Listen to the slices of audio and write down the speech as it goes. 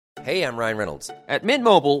Hey, I'm Ryan Reynolds. At Mint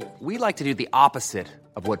Mobile, we like to do the opposite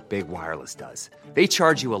of what Big Wireless does. They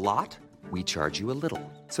charge you a lot, we charge you a little.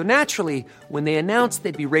 So naturally, when they announced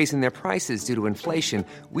they'd be raising their prices due to inflation,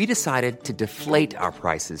 we decided to deflate our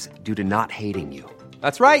prices due to not hating you.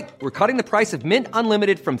 That's right. We're cutting the price of Mint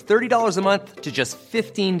Unlimited from $30 a month to just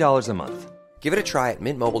 $15 a month. Give it a try at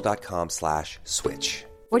mintmobile.com/switch.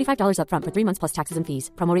 $45 up front for 3 months plus taxes and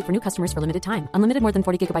fees. Promo rate for new customers for limited time. Unlimited more than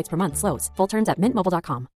 40 gigabytes per month. Slows full terms at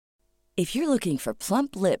mintmobile.com. If you're looking for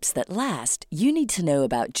plump lips that last, you need to know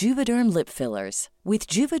about Juvederm lip fillers. With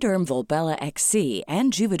Juvederm Volbella XC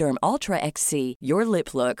and Juvederm Ultra XC, your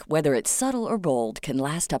lip look, whether it's subtle or bold, can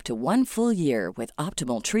last up to 1 full year with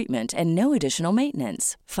optimal treatment and no additional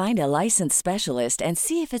maintenance. Find a licensed specialist and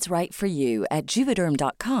see if it's right for you at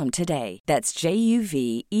Juvederm.com today. That's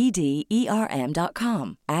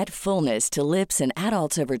JUVEDERM.com. Add fullness to lips in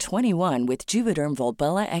adults over 21 with Juvederm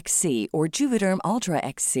Volbella XC or Juvederm Ultra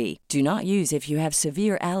XC. Do not use if you have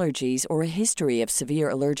severe allergies or a history of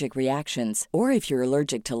severe allergic reactions, or if you're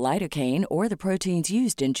allergic to lidocaine or the proteins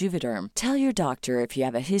used in Juvederm. Tell your doctor if you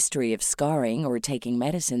have a history of scarring or taking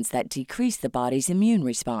medicines that decrease the body's immune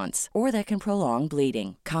response or that can prolong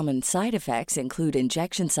bleeding. Common side effects include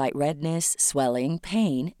injection site redness, swelling,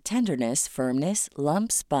 pain, tenderness, firmness,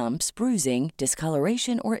 lumps, bumps, bruising,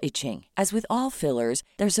 discoloration, or itching. As with all fillers,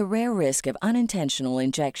 there's a rare risk of unintentional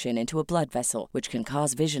injection into a blood vessel, which can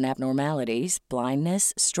cause vision abnormalities,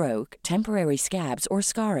 blindness, stroke, temporary scabs, or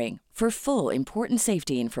scarring. For full important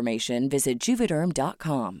safety information, visit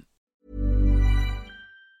Juvederm.com.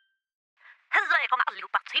 Hej och välkomna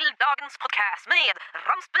allihopa till dagens podcast med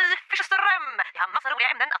Ramsby Fischerström. Vi har massa roliga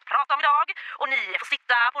ämnen att prata om idag och ni får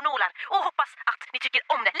sitta på nålar och hoppas att ni tycker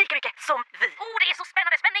om det lika mycket som vi. Det är så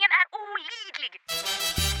spännande, spänningen är olidlig.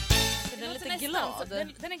 Den är lite glad.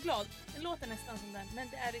 Den är glad, den låter nästan som den, men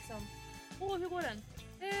det är liksom, hur går den?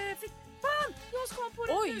 Fan, jag ska på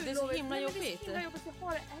det. Oj, det är så himla jobbigt. Det är så himla jobbigt, jag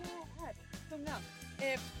har det här, tungan.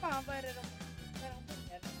 Fan, vad är det de sjunger?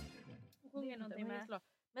 De sjunger någonting med.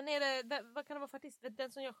 Men är det, vad kan det vara för artist?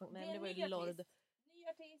 Den som jag sjöng? Nej, det var ju Lord. Ny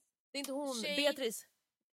artist. Det är inte hon, Tjej. Beatrice.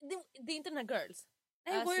 Det är inte den här Girls.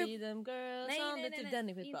 Nej, I see them girls. Nej, typ den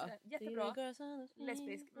är skitbra. Jättebra.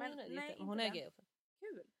 Lesbisk. Men nej, hon är gay.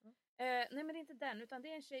 Kul. Nej, men det är inte den, utan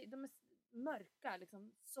det är en tjej. De är mörka,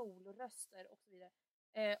 liksom soulröster och så vidare.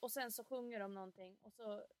 Och sen så sjunger de någonting och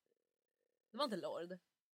så... Det var inte Lord.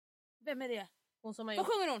 Vem är det? Hon som har Vad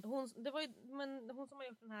gjort... sjunger hon? Det var ju, men hon som har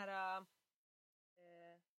gjort den här...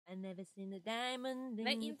 I never seen a diamond in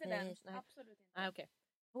Nej, inte den. Nej. Absolut inte. Nej, okej.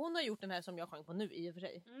 Hon har gjort den här som jag sjöng på nu i och för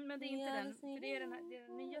sig. Men det är inte den. För det är den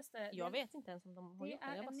nyaste. Jag vet inte ens om de har gjort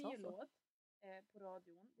den. Det är en ny låt på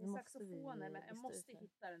radion. Det är saxofoner med. Jag måste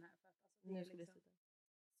hitta den här. För att, alltså, det är liksom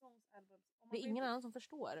sångsalbum. Det är ingen annan som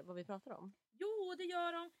förstår vad vi pratar om. Jo, det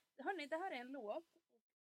gör de. Hörrni, det här är en låt.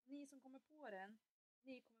 Och ni som kommer på den,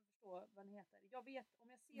 ni kommer förstå vad den heter. Jag vet, om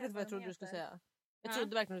jag ser vad jag trodde du skulle säga. Jag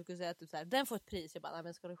trodde verkligen du skulle säga att typ så här, den får ett pris. Jag bara, nej,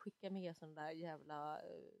 men ska du skicka med sån där jävla,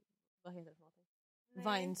 vad heter det för någonting?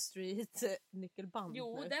 Vine Street nyckelband.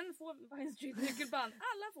 Jo, nu. Den får Vine Street nyckelband.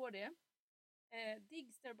 Alla får det.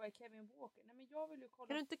 Digster by Kevin Walker. Nej, men jag vill ju kolla.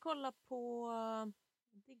 Kan du inte kolla på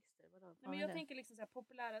Digster? Vadå? Nej, men jag tänker liksom så här,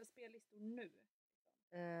 populära spellistor nu.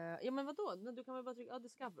 Ja, men vadå? Du kan väl bara trycka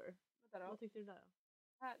Discover. Vänta då. Vad tyckte du där då?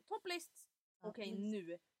 Här, toplists. Okej,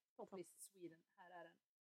 nu. Toplist Sweden. Här är den.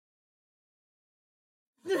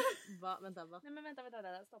 Vänta. Nej, men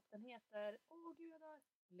vänta. Stopp. Den heter... gud, jag dör.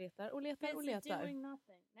 Letar. Doing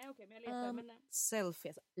nothing. Nej, okej, men jag letar. Men...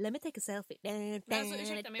 Selfie. Let me take a selfie. Men alltså,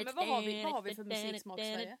 ursäkta mig, men vad har vi för musiksmak i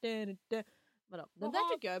Sverige? Vadå? Den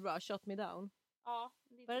där tycker jag är bra. Shut me down. Ja.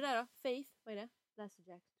 Vad är det där då? Faith? Vad är det? Blaster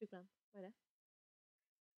Jack. Tryck på den. Vad är det?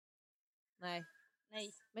 Nej.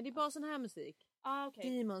 Men det är bara sån här musik.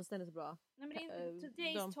 Okej. Demons, den är så bra. Nej, men det är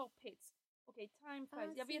Today's Top Hits. Okej, Time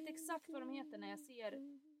Flies. Jag vet exakt vad de heter när jag ser...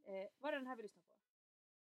 vad är den här vi lyssnar på?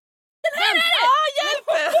 Den här är det! Hjälp!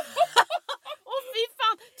 Fy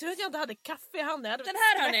fan! Tur att jag inte hade kaffe i handen. Den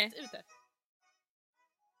här hör ni! Ute.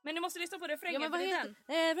 Men du måste lyssna på refrängen. Ja, men vad heter den?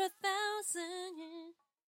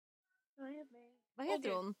 Vad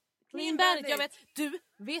heter hon? Clean Bandit. Jag vet.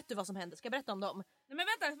 Vet du vad som hände? Ska jag berätta om dem? Nej, men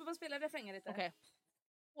vänta, jag får bara spela refrängen lite. Okej.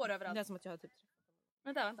 Hår överallt. Det är som att jag har typ...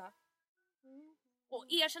 Vänta. Och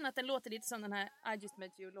erkänn att den låter lite som den här I Just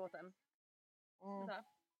Met You-låten. Vänta.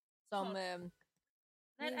 Som... Nej,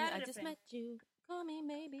 är I just met you, call me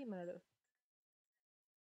maybe, menar du?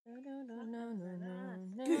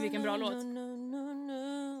 Gud, vilken bra låt.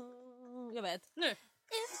 Jag vet. Nu.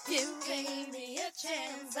 If you gave me a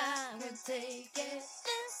chance I would take it.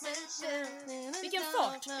 Vilken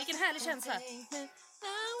fart, vilken härlig känsla.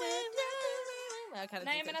 Jag kan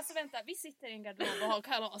Nej, inte. men alltså vänta. Vi sitter i en garderob och har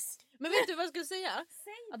kalas. Men vet du vad jag skulle säga?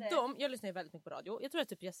 Säg Att det. jag lyssnar ju väldigt mycket på radio. Jag tror att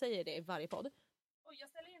typ jag säger det i varje podd. Oj, jag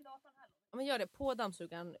ställer in datorn här. Ja, men gör det på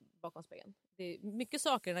dammsugaren bakom spegeln. Det är mycket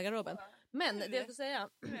saker i den här garderoben. Men det jag skulle säga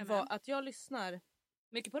var att jag lyssnar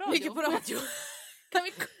mycket på radio. mycket på radio. Kan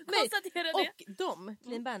vi konstatera det? Och de,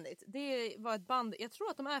 Clean Bandit, det var ett band, jag tror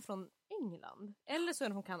att de är från England. Eller så är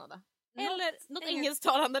de från Kanada. Eller något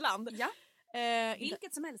engelsktalande land. Ja.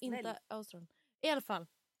 Vilket som helst. Inte Australien. I alla fall,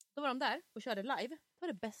 då var de där och körde live. Det var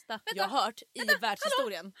det bästa jag har hört i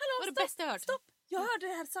världshistorien. Hallå, det var det bästa jag hört. Stopp! Jag hörde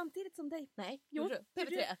det här samtidigt som dig. Nej, Jo,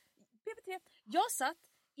 PV3. PV3. Jag satt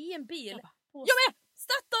i en bil på Jag med!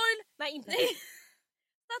 Statoil! Nej, inte.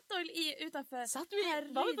 Statoil utanför Satt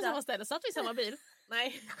vi, var vi på samma ställe? Satt vi i samma bil?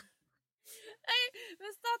 Nej. Nej,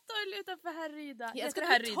 men Statoil utanför Härryda. Jag ska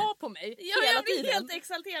ta på mig Ja, hela jag blir tiden. helt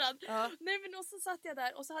exalterad. Ja. Nej, men och så satt jag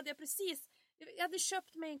där och så hade jag precis... Jag hade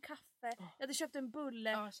köpt mig en kaffe, jag hade köpt en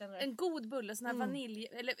bulle, en god bulle, sån här vanilj,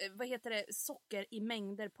 eller vad heter det, socker i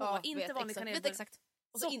mängder på, inte vanlig kanel. Exakt.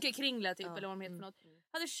 Sockerkringla typ, eller vad de heter för något.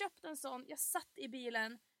 Hade köpt en sån, jag satt i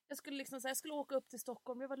bilen, jag skulle liksom så här, jag skulle åka upp till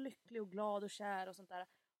Stockholm, jag var lycklig och glad och kär och sånt där.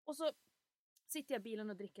 Och så sitter jag i bilen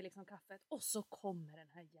och dricker liksom kaffet och så kommer den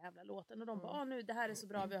här jävla låten och de bara, nu det här är så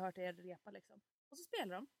bra, vi har hört er repa liksom. Och så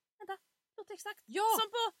spelar de, vänta, låter exakt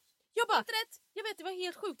som på internet. Jag vet, det var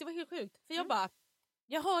helt sjukt. För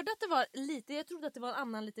jag hörde att det var lite, jag trodde att det var en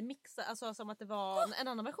annan lite mix, alltså som att det var en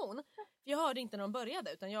annan version. För jag hörde inte när de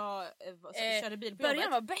började, utan jag körde bil på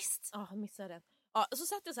början var bäst. Ja, jag missade det. Ja, så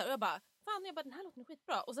satt jag så här och jag bara, den här låten är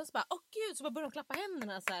skitbra. Och sen så bara, gud, så bara började de klappa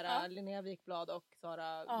händerna så här, Linnea Wikblad och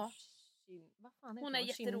Sara vad fan heter hon är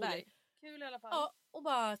jätterolig. Kul i alla fall. Ja, och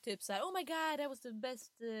bara typ så här, oh my god, that was the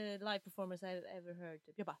best live performance I ever heard.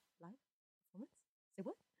 Typ. Jag bara, live performance? Say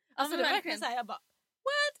what? Alltså det var verkligen så här, jag bara,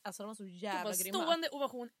 what? Alltså de var så jävla grymma. Stående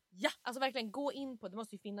ovation. Ja, alltså verkligen gå in på, det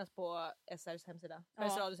måste ju finnas på SRs hemsida,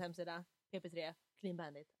 Sveriges Radios hemsida, PP3, Clean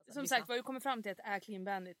Bandit. Alltså, som sagt, vad vi kommer fram till att det är Clean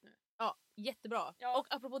Bandit nu. Ja, jättebra. Ja. Och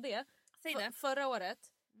apropå det, förra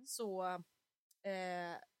året så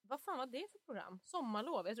vad fan var det för program?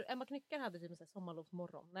 Sommarlov. Jag tror Emma Knyckar hade typ en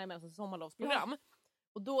sommarlovsmorgon. Nej, men alltså sommarlovsprogram. Ja.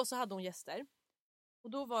 Och då så hade hon gäster. Och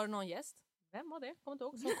då var det någon gäst. Vem var det? Kommer inte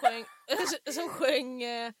ihåg. Som sjöng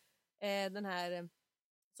den här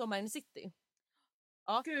Sommaren i City.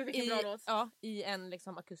 Ja, gud, vilken bra låt. Ja, i en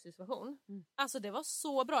liksom akustisk version. Alltså det var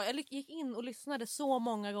så bra. Jag gick in och lyssnade så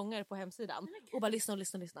många gånger på hemsidan. Och bara lyssna.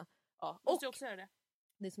 Ja. Måste jag också göra det.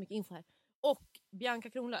 Det är så mycket info här. Och Bianca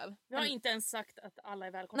Kronlöf. Jag har inte ens sagt att alla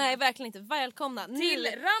är välkomna. Nej, verkligen inte. Välkomna. Till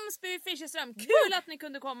Ramsby Fischerström. Kul att ni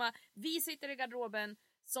kunde komma. Vi sitter i garderoben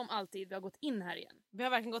som alltid. Vi har gått in här igen. Vi har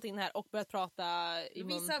verkligen gått in här och börjat prata i mun.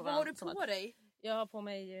 Visa, vad har du på dig? Jag har på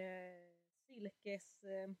mig silkes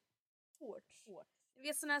shorts. Du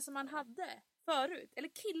vet sådana här som man hade förut. Eller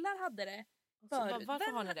killar hade det förut.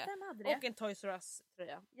 Varför har ni det? Vem hade det? Och en Toys R Us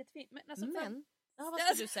tröja. Jättefint. Men alltså, vad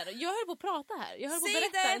ska du säga då? Jag höll på att prata här. Jag höll på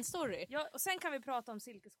att berätta en story. Ja, och sen kan vi prata om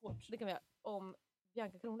silkeshorts. Det kan vi göra. Om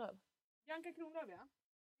Bianca Kronlöf. Bianca Kronlöf, ja.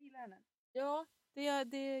 Gillar henne. Ja,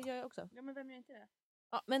 det gör jag också. Ja, men vem gör inte det?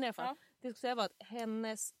 Ja, men i alla fall. Det jag skulle säga var att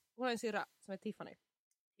hon har en syrra som är Tiffany.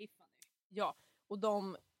 Ja, och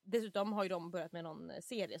dessutom har ju de börjat med någon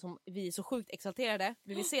serie som vi är så sjukt exalterade.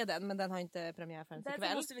 Vi vill se den, men den har inte premiär förrän ikväll.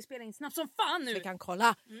 Därför måste vi spela in snabbt som fan nu. Så vi kan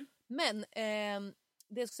kolla. Men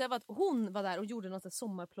det jag skulle säga var att hon var där och gjorde någon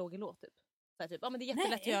sommarplågelåt typ. Så här, typ. Ja, men det är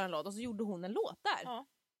jättelätt att göra en låt. Och så gjorde hon en låt där. Ja,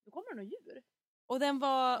 då kommer det några djur. Och den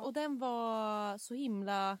var så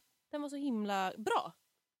himla bra.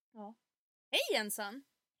 Ja. Hej Jensan!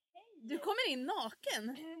 Du kommer in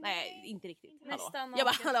naken. Nej, inte riktigt. Nästan naken. Jag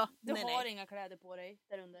bara, hallå. Du har inga kläder på dig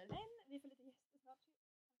där under. Men vi får lite gäster snart.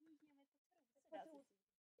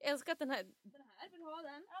 Jag älskar att den här vill du ha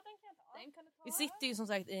den? Ja, den kan jag ta. Den kan du ta. Vi sitter ju som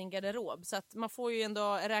sagt i en garderob, så att man får ju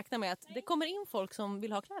ändå räkna med att det kommer in folk som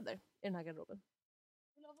vill ha kläder i den här garderoben.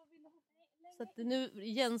 Så att nu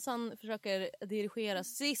Jensan försöker dirigera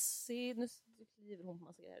Sissi, nu kliver hon på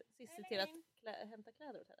massa grejer. Sissi till att hämta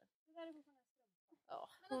kläder åt henne. Ja,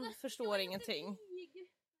 hon förstår ingenting.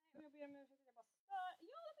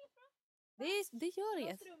 Det gör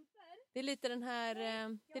inget. Det är lite den här...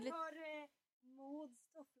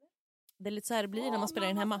 Det är lite så här det blir när man spelar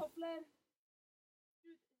in hemma.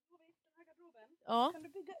 Ja. Kan du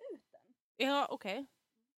bygga ut den? Ja, okej.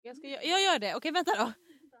 Jag gör det. Okej, vänta då.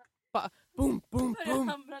 Bara boom, boom, boom.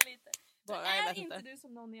 Är inte du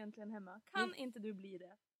som någon egentligen hemma? Kan inte du bli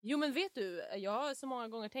det? Jo, men vet du, jag har så många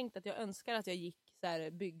gånger tänkt att jag önskar att jag gick så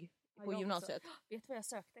här bygg på gymnasiet. Vet du vad jag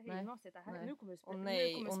sökte i gymnasiet? Här, nu kommer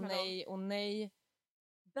Åh nej.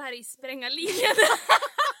 Bergsprängarlinjen.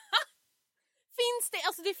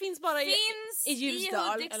 Fast det finns bara i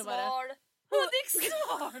Ljusdal. I Hudiksvall.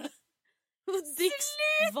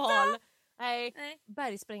 Hudiksvall. Nej.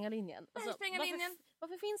 Bergsprängarlinjen. Bergsprängarlinjen.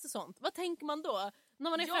 Varför finns det sånt? Vad tänker man då?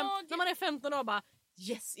 När man är 15 år bara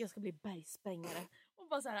yes, jag ska bli bergsprängare. Och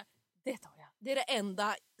bara så här, det tar jag. Det är det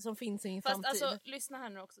enda som finns i min framtid. Fast alltså, lyssna här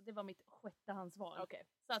nu också. Det var mitt sjättehandsval. Okay.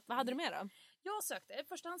 Så att, vad hade du med då?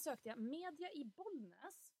 Första hand sökte jag media i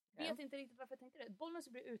Bollnäs. Vet inte riktigt varför jag tänkte det. Bollnäs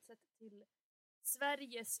blir utsett till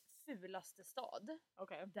Sveriges fulaste stad.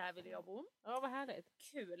 Okay. Där vill jag bo. Ja, vad härligt.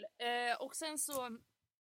 Kul. Och sen så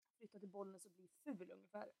flyttade till Bollnäs och bli ful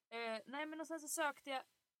ungefär. Och sen så sökte jag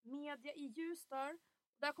media i Ljusdal.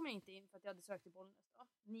 Där kom jag inte in för att jag hade sökt till Bollnäs då.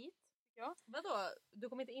 NIT, tycker jag. Vadå? Du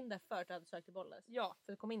kom inte in där för att du hade sökt till Bollnäs? Ja.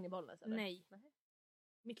 För du kom in i Bollnäs, eller? Nej.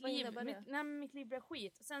 Mitt liv blev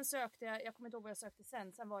skit. Sen sökte jag kommer inte ihåg vad jag sökte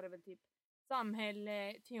sen. Sen var det väl typ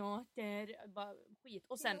samhälle, teater, bara skit.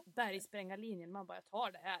 Och sen bergsprängarlinjen. Man bara, jag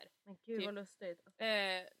tar det här. Men gud typ. Vad lustigt.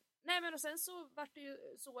 Och sen så var det ju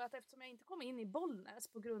så att eftersom jag inte kom in i Bollnäs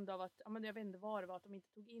på grund av att, jag vet inte vad det var, att de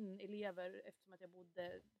inte tog in elever eftersom att jag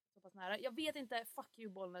bodde så pass nära. Jag vet inte, fuck you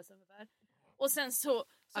Bollnäs ungefär. Och sen så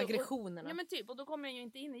aggressionerna. Ja men typ, och då kom jag ju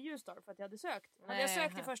inte in i Ljusdal för att jag hade sökt. Hade jag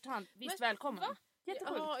sökt i första hand, visst välkommen. Va?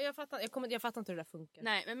 Jättesjukt. Ja, jag fattar inte hur det där funkar.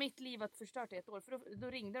 Nej, men mitt liv var förstört i ett år. För då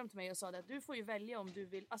ringde de till mig och sa att du får ju välja om du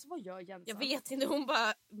vill. Alltså vad gör Jensen? Jag vet inte, hon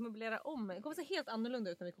bara möblerar om. Det kommer se helt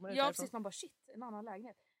annorlunda ut när vi kommer ut därifrån. Ja, precis. Man bara shit, en annan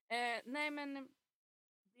lägenhet.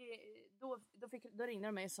 Då ringde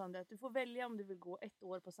de mig och sa att du får välja om du vill gå 1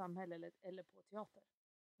 år på samhälle eller på teater.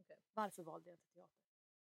 Okay. Varför valde jag inte teater?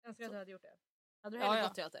 Jag önskar att du hade gjort det. Hade du hellre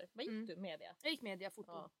gått teater? Vad gick du? Media? Jag gick media,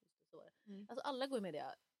 foto. Ja, så alltså alla går i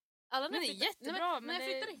media. Men det är jättebra. När jag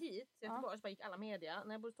flyttade hit till Göteborg så gick alla media.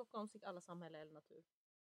 När jag bodde i Stockholm så gick alla samhälle eller natur.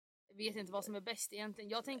 Jag vet inte vad som är bäst egentligen.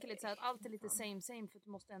 Jag tänker lite så här att allt är lite same för att du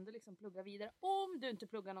måste ändå liksom plugga vidare. Om du inte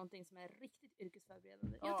pluggar någonting som är riktigt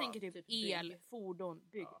yrkesförberedande. Jag tänker typ el, fordon,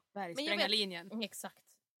 bygg, bergsprängarlinjen.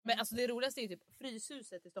 Exakt. Men alltså det roligaste är ju typ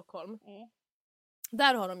Fryshuset i Stockholm.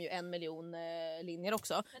 Där har de ju 1 miljon linjer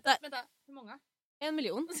också. Vänta, hur många? 1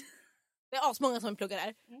 miljon. Det är asmånga som pluggar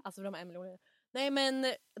där. Alltså de har 1 miljon. Nej men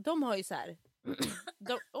de har ju så här.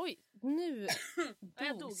 Nu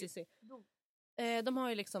dog Cissi. De har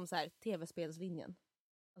ju liksom så här tv-spelslinjen.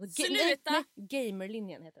 Alltså,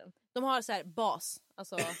 gamerlinjen heter den. De har så här bas,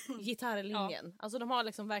 alltså gitarrlinjen. Alltså de har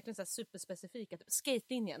liksom verkligen så här superspecifika typ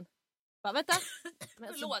skate-linjen. Bara vänta. Men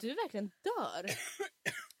alltså, du verkligen dör.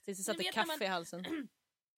 Cissi satte kaffe i halsen.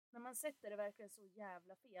 När man sätter det verkligen så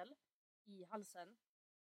jävla fel i halsen.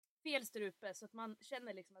 Fel strupe så att man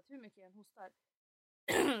känner liksom att hur mycket jag än hostar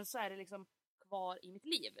så är det liksom kvar i mitt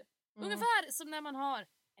liv. Ungefär som när man har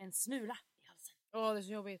en smula i halsen. Det är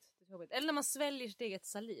så jobbigt. Eller när man sväljer sitt eget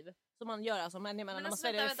saliv. Som man gör alltså, när man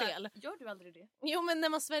sväljer det fel. Gör du aldrig det? Jo, men när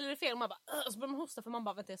man sväljer det fel, man bara så börjar man hosta för man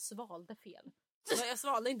bara, vänta, jag svalde fel. Jag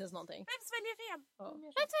svalde inte ens någonting. Vem sväljer fel?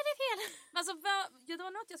 Vem sväljer fel? Alltså, det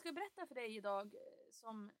var något jag skulle berätta för dig idag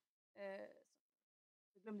som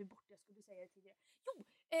jag glömde bort, jag skulle säga det tidigare. Jo,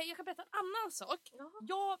 jag kan berätta en annan sak.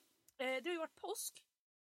 Det har ju varit påsk.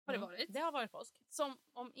 Har det varit? Det har varit påsk. Som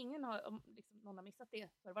om någon har missat det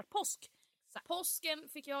så har det varit påsk. Påsken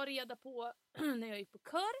fick jag reda på när jag gick på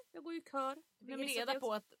kör. Jag går ju kör. Du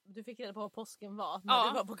fick reda på vad påsken var när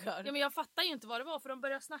du var på kör. Ja, men jag fattar ju inte vad det var för de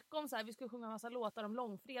började snacka om så här, vi skulle sjunga en massa låtar om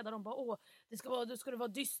långfredag. De bara då ska det vara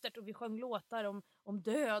dystert och vi sjöng låtar om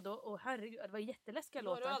död och herregud, det var jätteläskiga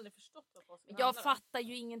låtar. Har du aldrig förstått vad påsken Jag fattar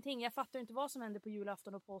ju ingenting. Jag fattar ju inte vad som hände på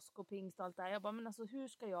julafton och påsk och pingst och allt det här. Jag bara, men alltså hur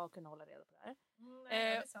ska jag kunna hålla reda på det här?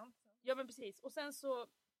 Nej, det är sant. Ja, men precis. Och sen så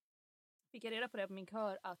fick jag reda på det på min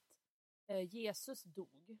kör att Jesus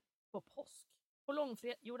dog på påsk. På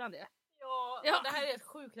långfredag, gjorde han det? Ja, det här är helt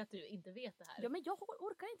sjukt att du inte vet det här. Ja, men jag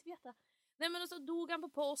orkar inte veta. Nej, men så dog han på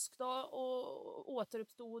påsk då och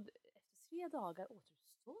återuppstod efter 3 dagar.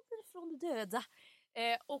 Återuppstod från de döda.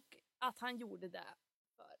 Och att han gjorde det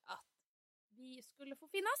för att vi skulle få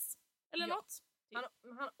finnas. Eller något.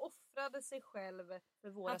 Han offrade sig själv för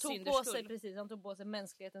våra synders skull. Han tog på sig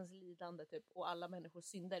mänsklighetens lidande typ, och alla människors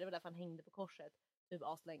synder. Det var därför han hängde på korset typ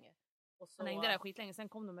aslänge. Och så, han hängde där skitlänge, sen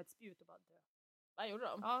kom de med ett spjut och bara dö. Vad gjorde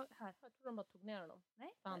de? Ja, här. Jag tror de bara tog ner honom.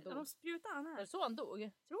 Nej, han dog. De spjutade han här. Var det så han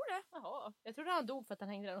dog? Tror det? Jaha. Jag trodde han dog för att han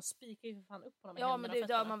hängde där och spikade ju för fan upp honom. Ja, men det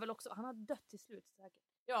dör man väl också. Han har dött till slut säkert.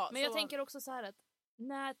 Ja, men jag tänker också så här att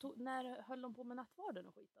när höll de på med nattvarden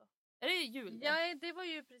och skit då? Är det jul då? Ja, det var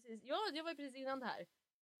ju precis. Ja, det var ju precis innan det här.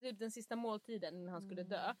 typ den sista måltiden innan han skulle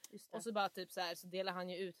dö. Och så bara typ så här, så delar han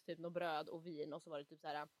ju ut typ något bröd och vin och så var det typ så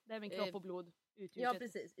här. Det är min kropp och blod utgjutet. Ja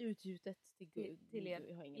precis, utgjutet till Gud. Till er.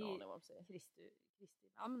 Jag har ingen aning vad de säger. Kristi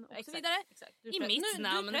namn och Exakt, så vidare. Exakt. I mitt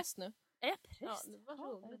namn. Du är präst nu. Är jag präst? Ja,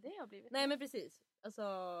 Ja, är det jag har blivit? Nej men precis. Alltså,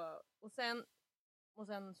 och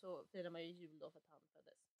sen så firar man ju jul då för att han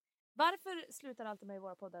föddes. Varför slutar alltid med i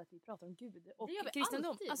våra poddar att vi pratar om Gud och Det gör vi kristendom?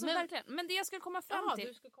 alltid. Alltså Men- verkligen. Men det jag skulle komma fram till.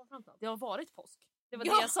 Du ska komma fram till något. Det har varit påsk. Det var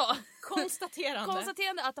Ja! det jag sa.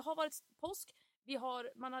 Konstaterande. Att det har varit påsk.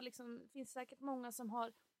 Man har liksom, det finns säkert många som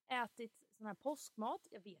har ätit sån här påskmat.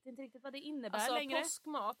 Jag vet inte riktigt vad det innebär Alltså längre.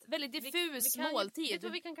 påskmat. Väldigt diffus vi kan, måltid. Vet du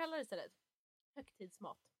vad vi kan kalla det istället?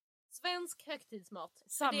 Högtidsmat. Svensk högtidsmat.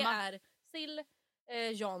 Samma. För det är sill,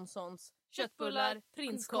 Janssons, köttbullar,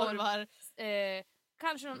 prinskorvar,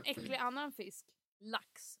 Kanske någon äcklig annan fisk.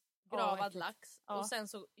 lax, gravad äckligt. lax. Ja. Och sen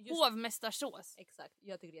så... Hovmästarsås. Exakt,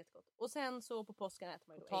 jag tycker det är jättegott. Och sen så på påsken äter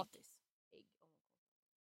man ju då Potatis. ägg.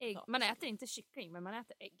 Ägg. Ja, Man så- äter inte kyckling, men man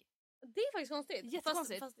äter ägg. Det är faktiskt konstigt.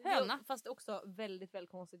 Jättekonstigt. Fast, Höna. fast också väldigt,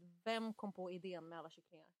 väldigt konstigt. Vem kom på idén med alla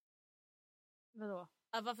kycklingar? Vadå?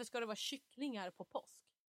 Varför ska det vara kycklingar på påsk?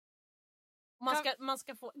 Man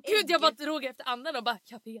ska få ägg. Gud, jag bara drog efter andan och bara,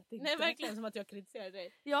 jag vet inte. Nej, verkligen som att jag kritiserar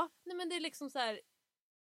dig. Ja. Nej, men det är liksom så här.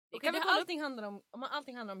 Kan Okej, vi kolla upp?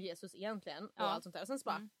 allting handlar om Jesus egentligen och Ja. allt sånt där. Och sen så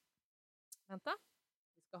bara, vänta,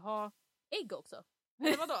 vi ska ha ägg också.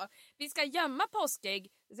 Eller vadå? Vi ska gömma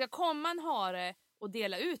påskägg. Det ska komma en hare och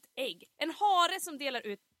dela ut ägg. En hare som delar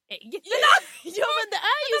ut ägg. Ja, men det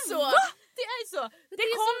är ju så! Va? Det är så! Det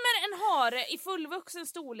kommer en hare i fullvuxen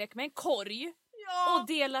storlek med en korg och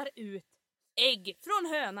delar ut ägg från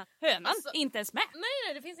hönan. Hönan, Alltså- inte ens med.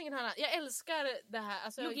 Nej, det finns ingen annan. Jag älskar det här.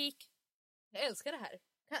 Alltså, Logik. jag älskar det här.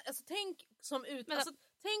 Alltså, Men-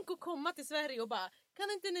 tänk att komma till Sverige och bara,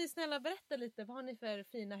 kan inte ni snälla berätta lite, vad har ni för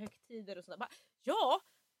fina högtider och sådär. Bara, ja,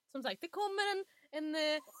 som sagt, det kommer en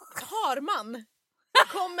harman.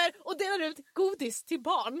 Kommer och delar ut godis till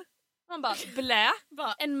barn. Man bara, blä.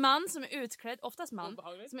 Va? En man som är utklädd, oftast man,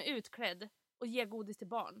 Obehagligt. som är utklädd och ger godis till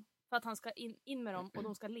barn. För att han ska in med dem och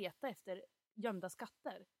de ska leta efter gömda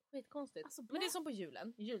skatter. Skitkonstigt. Alltså, Men det är som på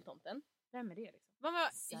julen, jultomten. Vem är det liksom? Man var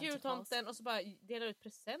Santa jultomten och så bara delar ut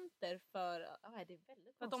presenter för... det är väldigt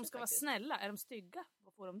konstigt För att de ska vara faktiskt. snälla. Är de stygga?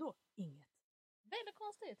 Vad får de då? Inget. Väldigt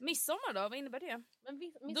konstigt. Midsommar då? Vad innebär det?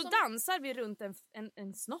 Men Då dansar vi runt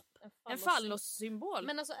en snopp. En fallossymbol.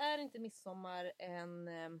 Men alltså är inte midsommar en...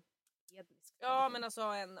 hednisk. Ja, men alltså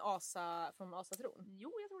en asa från asatron.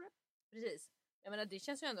 Jo, jag tror det. Precis. Jag menar, det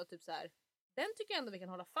känns ju ändå typ så här. Den tycker jag ändå vi kan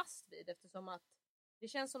hålla fast vid eftersom att det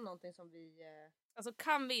känns som någonting som vi... Alltså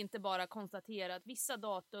kan vi inte bara konstatera att vissa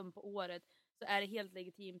datum på året så är det helt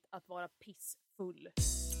legitimt att vara pissfull.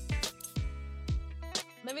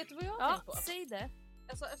 Men vet du vad jag har tänkt på? Säg det.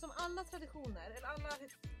 Alltså eftersom alla traditioner, eller alla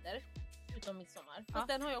högtider, utom midsommar, Ja. fast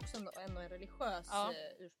den har ju också ändå en religiös Ja.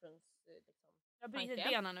 Ursprungs... liksom, Jag bryter tanke.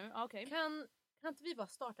 benen nu. Okej. Kan inte vi bara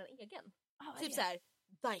starta en egen? Ah, Typ så här,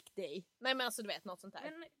 Dyke Day. Nej men alltså du vet, något sånt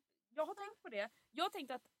där. Men jag har tänkt på det. Jag har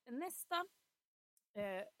tänkt att nästa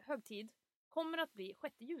högtid kommer att bli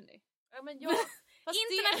 6 juni. Ja, men jag, fast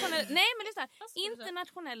Nej men lyssna. Fast det är så.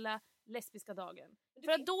 Internationella lesbiska dagen. Du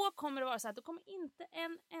För att kan- då kommer det vara så här, då kommer inte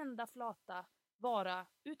en enda flata vara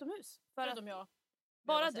utomhus. För att Förutom jag.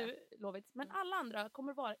 bara jag säga. du, Lovit. Men alla andra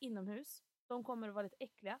kommer vara inomhus. De kommer vara lite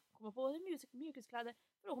äckliga. Kommer på mjukiskläder.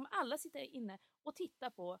 För då kommer alla sitta inne och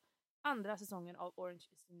titta på andra säsongen av Orange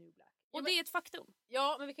is the new black. Och Ja, men- det är ett faktum.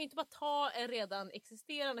 Ja, men vi kan ju inte bara ta en redan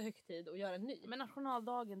existerande högtid och göra en ny. Men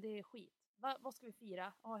nationaldagen, det är skit. Vad ska vi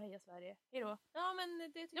fira? Heja Sverige. Hejdå. Ja, men det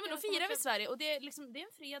tycker Ja, men då jag firar vi också- Sverige. Och det är, liksom, det är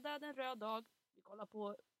en fredag, det är en röd dag. Vi kollar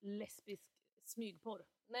på lesbisk smygporr.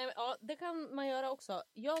 Nej, men, ja, det kan man göra också.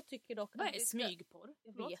 Jag tycker dock Vad att är vi ska... smygporr?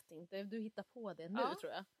 Jag vet inte, du hittar på det nu Ja.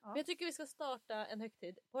 tror jag. Ja. Men jag tycker vi ska starta en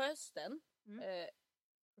högtid på hösten.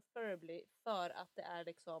 Preferably för att det är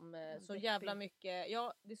liksom så deppig. jävla mycket,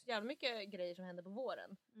 ja det är så jävla mycket grejer som händer på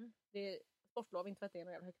våren. Mm. Det är sportlov, inte för att det är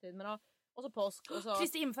någon jävla högtid, men ja. Och så påsk och så,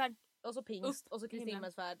 Kristi himmelfärd. och så pingst och så Kristi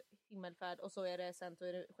himlen. himmelfärd och så är det sen så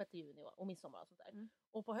är det 6 juni och midsommar och sånt där. Mm.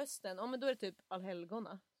 Och på hösten, ja men då är det typ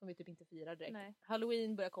allhelgona som vi typ inte firar direkt. Nej.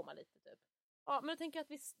 Halloween börjar komma lite typ. Ja men jag tänker att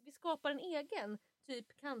vi skapar en egen,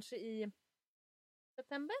 typ kanske i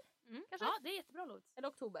september kanske? Ja, det är jättebra Lovit. eller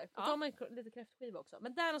oktober. Då Ja. tar man lite kräftskiva också.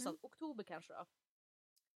 Men där någonstans, oktober kanske då.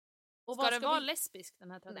 Och Ska vad det vara vi... lesbisk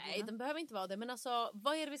den här traditionen? Nej, den behöver inte vara det. Men alltså,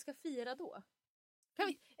 vad är det vi ska fira då?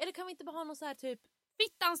 Kan vi inte bara ha någon så här typ...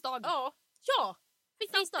 Fittans dag! Ja!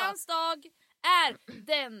 Fittans dag! Fittans dag är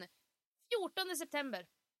den 14 september.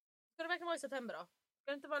 Ska det verkligen vara i september då?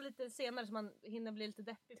 Ska det inte vara lite senare så man hinner bli lite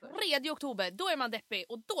deppig för? 3 oktober, då är man deppig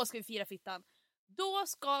och då ska vi fira fittan. Då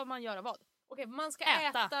ska man göra vad? Okej, man ska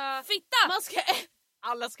Äta fitta!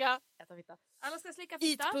 Alla ska äta fitta. Alla ska slicka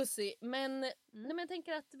fitta. Eat pussy. Men, nej, men jag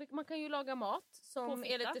tänker att man kan ju laga mat som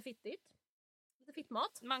är lite fittigt. Lite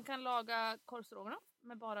fittmat. Man kan laga korvstroganoff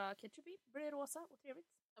med bara ketchup i. Blir rosa och trevligt.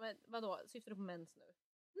 Ja, men vadå? Syftar du på mens nu?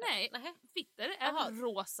 Nej, fitter är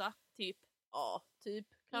rosa typ. Ja, typ.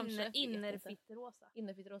 Kanske. Innerfitterosa.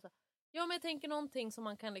 Innerfitterosa. Ja, men jag tänker någonting som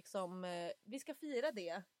man kan liksom... vi ska fira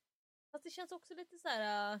det. Fast det känns också lite så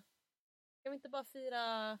här... Ska vi inte bara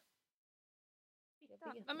fira...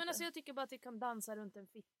 Men alltså jag tycker bara att vi kan dansa runt en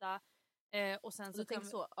fitta. Och sen så kan vi...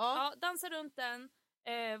 så? Ja, dansa runt den.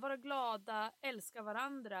 Vara glada. Älska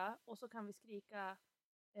varandra. Och så kan vi skrika...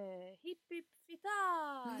 hipp hipp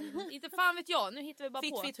fittar. Inte fan vet jag, nu hittar vi bara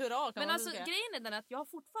på. Fitt hurra. Men alltså grejen är den att jag har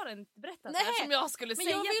fortfarande inte berättat det här som jag skulle säga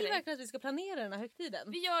till dig. Men jag vill verkligen att vi ska planera den här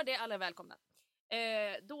högtiden. Vi gör det, alla är välkomna.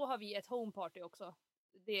 Då har vi ett homeparty också.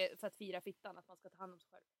 Det är för att fira fittan, att man ska ta hand om sig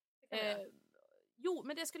själv. Jo,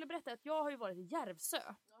 men det jag skulle berätta är att jag har ju varit i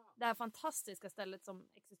Järvsö. Det här fantastiska stället som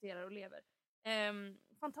existerar och lever.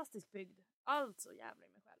 Fantastisk bygd. Allt så jävla i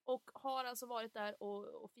mig själv. Och har alltså varit där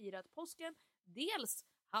och firat påsken. Dels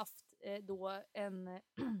haft då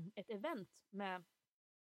ett event med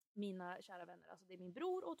mina kära vänner. Alltså det är min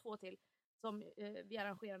bror och 2 till. Som vi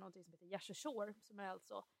arrangerar någonting som heter Tjejer Shore. Som är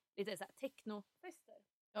alltså lite så här technofester.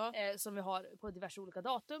 Ja. Som vi har på diverse olika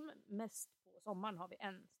datum. Mest på sommaren har vi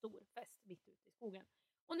en stor fest mitt ute i skogen.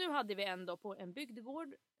 Och nu hade vi ändå på en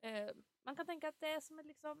bygdegård. Man kan tänka att det är som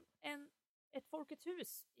ett Folkets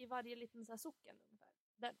hus i varje liten så här socken ungefär.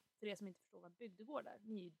 Där, för er som inte förstår vad bygdegård är.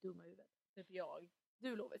 Ni är ju dumma i huvudet. Typ jag.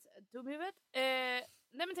 Du Lovis är dum i huvudet. Nej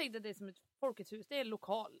men tänk att det är som ett Folkets hus. Det är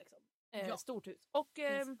lokal liksom. Stort hus. Och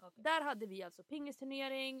där hade vi alltså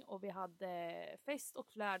pingisturnering. Och vi hade fest och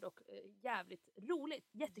flärd. Och jävligt roligt.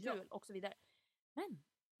 Jättekul och så vidare. Men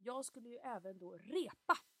jag skulle ju även då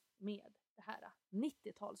repa med det här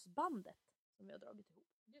 90-talsbandet som vi har dragit ihop.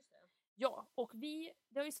 Just det. Ja, och det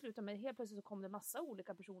har ju slutat med helt plötsligt så kom det massa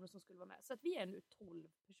olika personer som skulle vara med. Så att vi är nu 12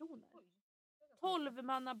 personer.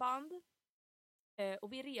 12-mannaband.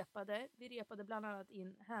 Och vi repade bland annat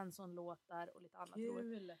in Hanson-låtar och lite annat.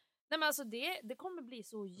 Kul! Nej men alltså det kommer bli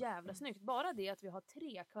så jävla snyggt. Bara det att vi har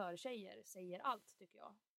 3 körtjejer säger allt tycker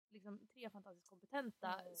jag. Liksom 3 fantastiskt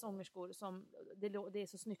kompetenta sångerskor som det är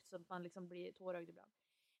så snyggt så att man liksom blir tårögd ibland.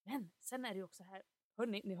 Men sen är det ju också här,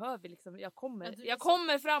 hörni, ni hör vi liksom, jag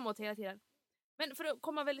kommer framåt hela tiden. Men för att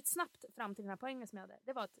komma väldigt snabbt fram till den här poängen som jag hade,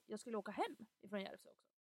 det var att jag skulle åka hem ifrån Järvsö också.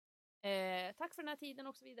 Tack för den här tiden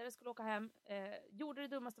och så vidare, jag skulle åka hem. Gjorde det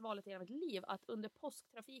dummaste valet i hela mitt liv att under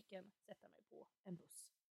påsktrafiken sätta mig på en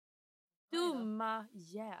buss. Dumma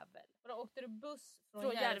jävel. Och då åkte du buss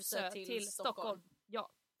från Järvsö till Stockholm?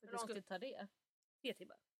 Ja. Hur lång tid tar det? 3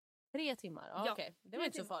 timmar. 3 timmar? Ja, okej. Det var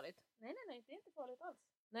inte så farligt. Nej, det är inte farligt alls.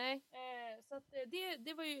 Nej. Så att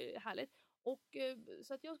det var ju härligt. Och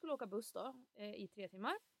så att jag skulle åka buss då i 3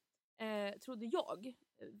 timmar. Trodde jag.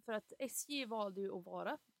 För att SJ valde ju att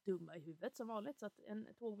vara dumma i huvudet som vanligt. Så att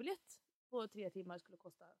en tågbiljett på 3 timmar skulle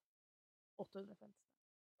kosta 850.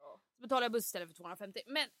 Ja. Så betalade jag buss istället för 250.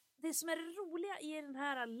 Men det som är det roliga i den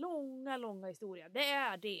här långa historien, det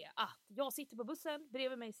är det att jag sitter på bussen,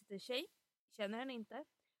 bredvid mig sitter en tjej, känner henne inte.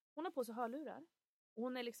 Hon har på sig hörlurar. Och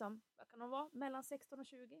hon är liksom, vad kan hon vara? Mellan 16 och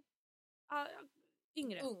 20.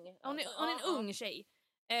 Yngre. Hon är en ung tjej.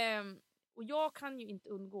 Och jag kan ju inte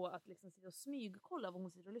undgå att liksom sitta och smygkolla vad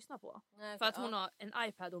hon sitter och lyssnar på. Nej, för att hon har en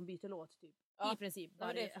iPad och hon byter låt typ. I princip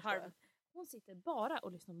varje halv. Hon sitter bara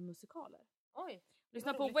och lyssnar på musikaler. Oj.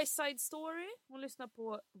 Lyssnar på West Side Story. Hon lyssnar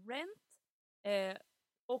på Rent.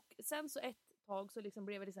 Och sen så ett tag så liksom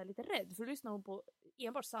blev jag lite rädd. För då lyssnar hon på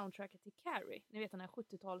enbart soundtracket till Carrie. Ni vet den här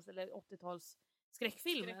 70-tals eller 80-tals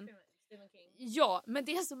skräckfilmen. Ja, men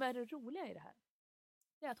det som är det roliga i det här,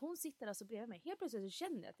 det är att hon sitter alltså bredvid mig. Helt plötsligt så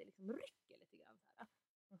känner jag att det liksom rycker lite grann så här.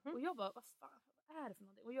 Mm-hmm. Och jag bara, vad fan, vad är det för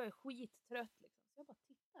någonting? Och jag är skittrött liksom. Så jag bara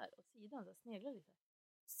tittar åt sidan och sneglar lite.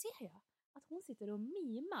 Ser jag att hon sitter och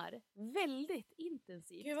mimar väldigt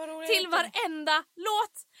intensivt till varenda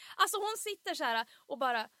låt. Alltså hon sitter så här och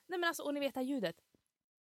bara, nej men alltså, och ni vet det här ljudet.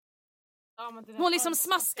 Ja, men hon liksom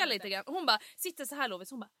smaskar lite grann. Hon bara sitter så här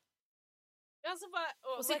Lovis, hon bara. Alltså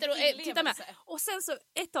bara och sitter och tittar med. Och sen så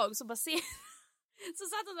ett tag så bara ser så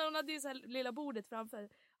satt hon där, hon hade ju så här lilla bordet framför,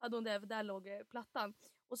 hade hon där låg plattan.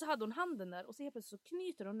 Och så hade hon handen där och så helt plötsligt så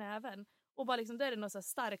knyter hon näven. Och bara liksom, där är det något så här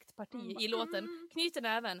starkt parti i låten. Knyter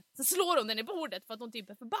näven, så slår hon den i bordet för att hon typ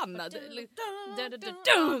är förbannad.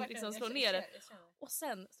 Liksom slår ner det. Och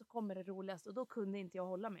sen så kommer det roligaste och då kunde inte jag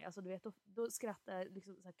hålla mig. Alltså du vet, då skrattade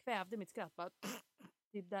liksom så här, kvävde mitt skratt bara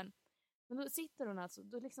typ den. Men då sitter hon alltså,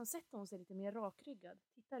 då liksom sätter hon sig lite mer rakryggad.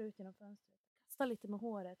 Tittar ut genom fönstret. kastar lite med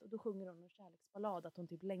håret och då sjunger hon en kärleksballad att hon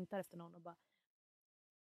typ längtar efter någon och bara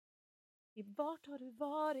vart har du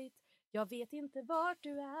varit? Jag vet inte vart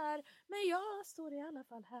du är, men jag står i alla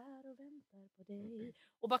fall här och väntar på dig.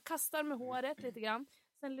 Och bara kastar med håret lite grann.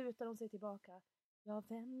 Sen lutar hon sig tillbaka. Jag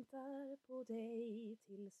väntar på dig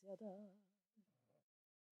tills jag dör.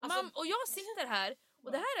 Alltså, och jag sitter här.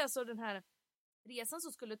 Och det här är alltså den här resan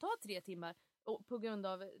som skulle ta 3 timmar. Och på grund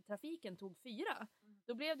av trafiken tog 4.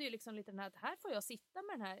 Då blev det ju liksom lite den här. Här får jag sitta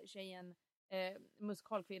med den här tjejen.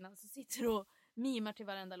 Musikalkvinnan som sitter och mimar till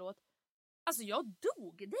varenda låt. Alltså jag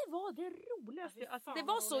dog. Det var det roligaste. Alltså, det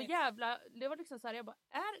var så jävla. Det var liksom så här.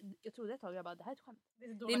 Jag trodde ett tag. Jag bara, det här är ett skämt. Det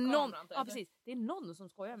är någon. Ja precis. Det är någon som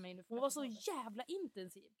skojar med mig nu. För hon var så jävla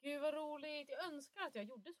intensiv. Gud vad roligt. Jag önskar att jag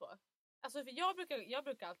gjorde så. Alltså för jag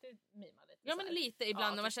brukar alltid mima lite. Ja men lite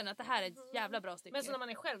ibland när man känner att det här är ett jävla bra stycke. Men så när man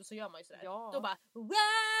är själv så gör man ju sådär. Ja. Då bara wow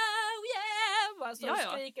yeah. Bara så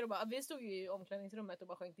skriker och bara. Vi stod ju i omklädningsrummet och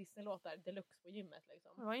bara sjöng Disney-låtar deluxe på gymmet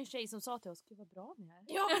liksom. Det var ju en tjej som sa till oss, gud vad bra ni är.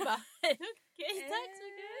 Ja bara okej, tack så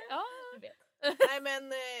mycket. Ja, du vet. Nej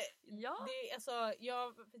men ja. Det, alltså,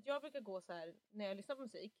 jag brukar gå så här när jag lyssnar på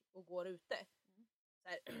musik och går ute. Så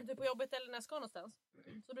här, typ på jobbet eller när jag ska någonstans.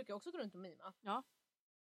 Så brukar jag också gå runt och mima. Ja.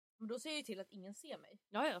 Men då ser jag ju till att ingen ser mig.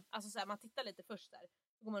 Ja. Alltså så här, man tittar lite först där.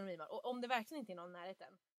 Så går man och mimar. Och om det verkligen inte är någon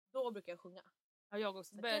närheten. Då brukar jag sjunga. Ja, jag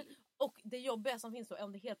också. Och det jobbiga som finns då är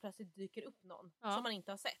om det helt plötsligt dyker upp någon. Som man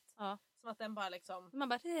inte har sett. Ja. Som att den bara liksom. Man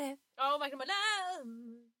bara. Ja och verkligen bara.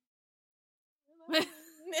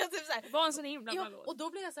 Typ så här. Var en sån himla ballad. Och då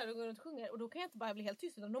blir jag så här och går runt och sjunger. Och då kan jag inte bara bli helt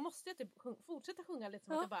tyst. Utan då måste jag typ fortsätta sjunga lite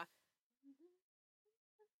som att jag bara.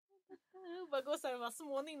 Bara gå så här och vara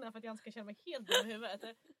smånynna för att jag inte ska känna mig helt dum i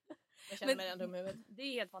huvudet. Jag känner mig ändå dum i huvudet. Det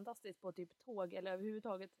är helt fantastiskt på typ tåg eller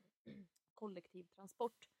överhuvudtaget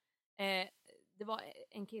kollektivtransport. Det var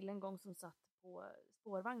en kille en gång som satt på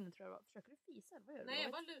spårvagnen tror jag det var. Försöker du fisa? Vad gör du? Nej,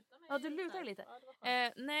 jag bara lutar mig. Ja, du lutar lite.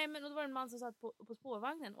 Ja, nej, men då var det en man som satt på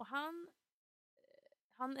spårvagnen och han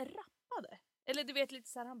rappade. Eller du vet lite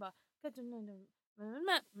så här, han bara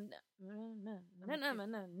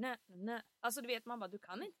alltså du vet man bara, du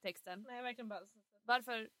kan inte texten. Nej, verkligen bara.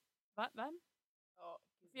 Varför? Va? Ja,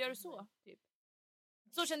 varför gör du så? Typ.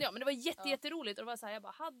 Så kände jag, men det var jätteroligt och det var så här,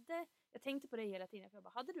 jag tänkte på det hela tiden för jag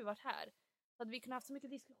bara, hade du varit här så hade vi kunnat haft så mycket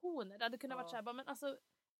diskussioner. Det hade kunnat varit så här, men alltså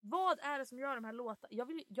vad är det som gör de här låtarna?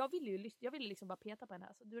 Jag ville liksom bara peta på den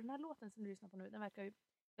här. Så den här låten som du lyssnar på nu, den verkar ju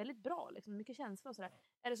väldigt bra, liksom mycket känsla och sådär.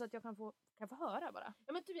 Är det så att jag kan få höra bara?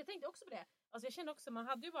 Ja men typ, jag tänkte också på det. Alltså jag kände också, man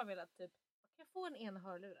hade ju bara velat typ, kan jag få en ena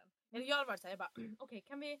hörluren? Eller jag har varit såhär, jag bara, okej,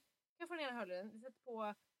 kan jag få en ena hörluren? Vi sätter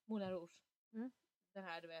på Moulin Rouge. Den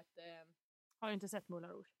här, du vet. Har du inte sett Moulin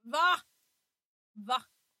Rouge? Va?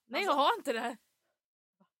 Nej, alltså, jag har inte det.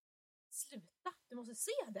 Va? Sluta, du måste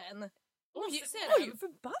se den. Oj,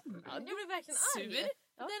 förbannad. Jag blir verkligen arg.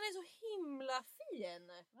 Ja. Den är så himla fin.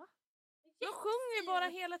 Va? Jag sjunger bara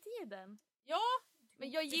hela tiden. Ja.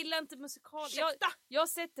 Men jag gillar inte musikal. Jag har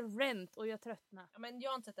sett Rent och jag tröttnar. Ja, men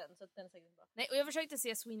jag har inte sett den så den är säkert bra. Nej, och jag försökte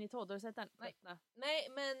se Sweeney Todd. Har du sett den? Nej,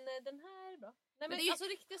 men den här är bra. Nej, men alltså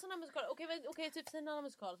riktigt sådana musikaler. Okej, typ en annan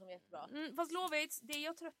musikal som är jättebra. Fast lovits, det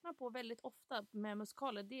jag tröttnar på väldigt ofta med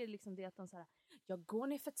musikaler, det är liksom det att de såhär, jag går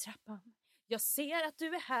ner för trappan. Jag ser att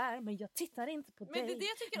du är här, men jag tittar inte på dig. Det är det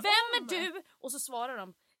jag tycker Vem är du? Och så svarar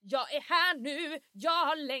de, jag är här nu, jag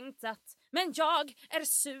har längtat. Men jag är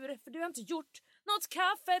sur för du har inte gjort något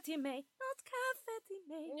kaffe till mig.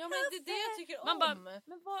 Ja, men det är det jag tycker om. Man bara,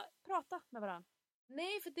 men prata med varandra.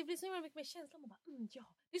 Nej, för det blir så mycket mer känsla. Man bara,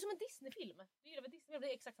 ja. Det är som en Disney-film. Du gillar väl Disney-film?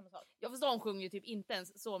 Det är exakt samma sak. Jag förstår, de sjunger ju typ inte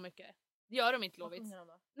ens så mycket. Det gör de inte, lovits.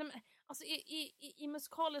 Nej, men alltså i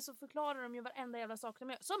musikaler så förklarar de ju varenda jävla sak de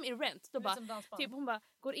gör. Som i Rent, då bara, typ hon bara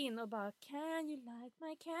går in och bara, can you light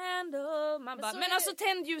my candle? Man bara, men alltså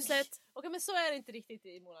tänd ljuset. Okej, men så är det inte riktigt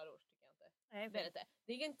i Moulin Rouge, tycker jag inte. Nej,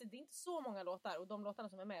 det är inte så många låtar, och de låtarna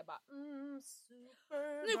som är med är bara,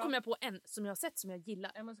 super. Nu kommer jag på en som jag har sett som jag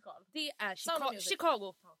gillar. En musikal. Det är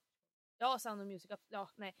Chicago. Ja, Sound of Music. Ja,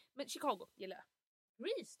 nej. Men Chicago gillar jag.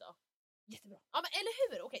 Grease då? Jättebra. Ja, men eller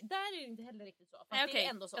hur? Okej, där är det inte heller riktigt så. Nej, det är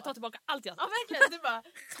ändå så. Jag tar tillbaka allt jag sa. Ja, verkligen. Du bara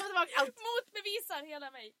tar tillbaka allt. Motbevisar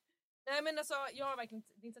hela mig. Nej, men alltså, jag har verkligen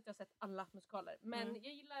det är inte så att jag har sett alla musikaler. Men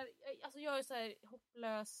jag gillar, alltså jag är så här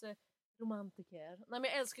hopplös romantiker. Nej, men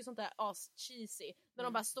jag älskar sånt där cheesy. När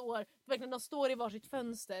de bara de står i varsitt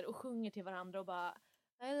fönster och sjunger till varandra och bara,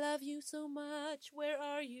 I love you so much, where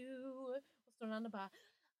are you? Och står den andra bara,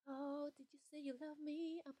 oh, did you say you love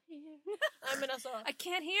me? I'm here. Nej, men alltså, I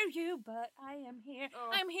can't hear you, but I am here.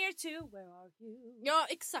 I'm here too, where are you? Ja,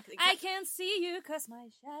 exakt. I can't see you, cause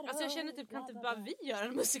my shadow. Alltså jag känner typ, kan inte bara vi göra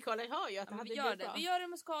en musikal? Jag hör ju att det hade vi gör det. Vi gör en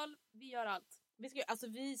musikal, vi gör allt.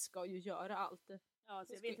 Vi ska ju göra allt. Ja,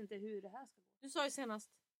 så jag vet inte hur det här ska gå. Du sa ju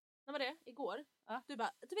senast, när var det? Igår? Ja. Du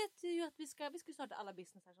bara, du vet ju att vi ska starta alla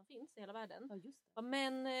business här som finns i hela världen. Ja, just det.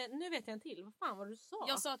 Men nu vet jag en till. Vad fan var du sa?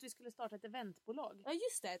 Jag sa att vi skulle starta ett eventbolag. Ja,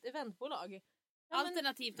 just det. Ett eventbolag. Ja,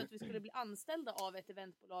 alternativt att vi skulle bli anställda av ett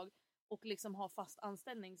eventbolag och liksom ha fast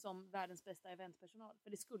anställning som världens bästa eventpersonal. För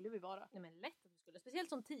det skulle vi vara. Nej, men lätt att vi skulle. Speciellt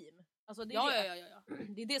som team. Alltså, det är ja.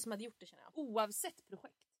 Det är det som hade gjort det, känner jag. Oavsett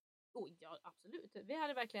projekt. Ja, absolut. Vi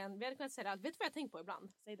hade kunnat säga allt. Vet du vad jag tänkt på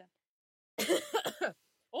ibland? Säg det.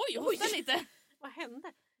 Oj, lite. Vad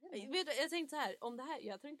hände? Vet du, jag tänkte så här, om det här,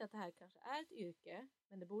 jag tror inte att det här kanske är ett yrke,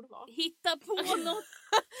 men det borde vara. Hitta på något.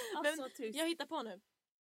 Alltså, men jag hittar på nu.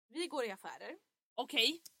 Vi går i affärer.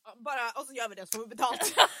 Okej. Bara, och så gör vi det som vi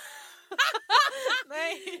betalt.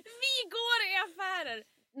 Nej. Vi går i affärer.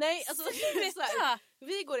 Nej, alltså så här,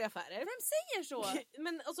 vi går i affärer. Vem säger så?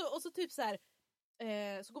 Men och så typ så här,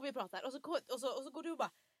 så går vi och pratar och så går du och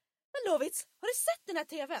bara, men Lovits, har du sett den här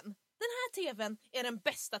tvn? Den här tvn är den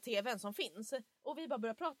bästa tvn som finns. Och vi bara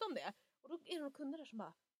börjar prata om det. Och då är det några kunder där som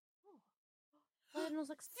bara, vad är det någon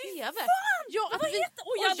slags tv? Ja, vad heter?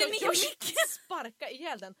 Jag sparka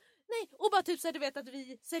ihjäl den. Nej, och bara typ så här, du vet att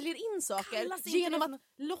vi säljer in saker genom att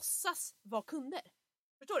låtsas vara kunder.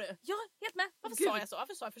 Förstår du? Ja, helt med. Varför sa jag så?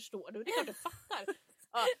 Varför sa jag förstår du? Det är klart du fattar.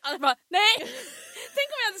 Ja. Alltså bara, nej! Tänk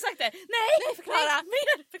om jag hade sagt det. Nej, förklara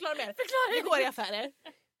mer. Vi går i affärer.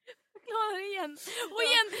 Förklara igen. Och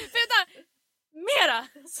igen. Vänta.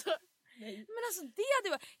 Mera. Så. Nej. Men alltså det hade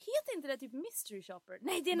varit... Heter inte det typ mystery shopper?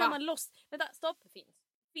 Nej, det är när man Vänta, stopp.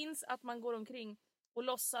 Finns att man går omkring och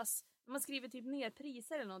låtsas... Man skriver typ ner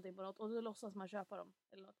priser eller någonting på något och då låtsas man köpa dem.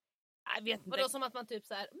 Eller något. Jag vet inte. Vadå, som att man typ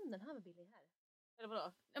så här, den här var billig här. Eller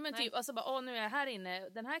vadå? Ja, men typ, alltså bara, nu är jag här inne.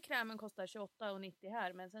 Den här krämen kostar 28,90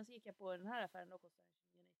 här. Men sen så gick jag på den här affären och kostar den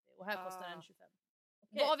 29,90. Och här kostar den 25.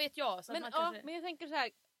 Okay. Vad vet jag? Så men, att man kanske... men jag tänker så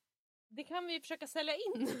här. Det kan vi försöka sälja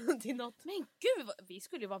in till något. Men gud, vi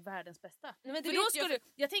skulle ju vara världens bästa. Nej, men för då skulle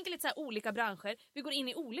jag tänker lite så här olika branscher. Vi går in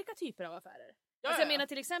i olika typer av affärer. Jag menar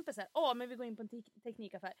till exempel så här, men vi går in på en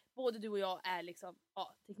teknikaffär. Både du och jag är liksom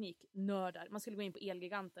tekniknördar. Man skulle gå in på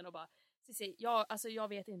Elgiganten och bara jag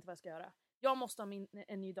vet inte vad jag ska göra. Jag måste ha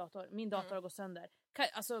en ny dator. Min dator har gått sönder.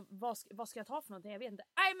 Alltså vad ska jag ta för någonting? Jag vet inte.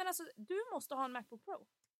 Nej, men alltså du måste ha en MacBook Pro.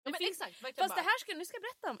 Ja, men exakt. Fast det här nu ska jag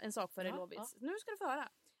berätta om en sak för dig, Lovits. Nu ska du få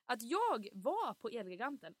höra. Att jag var på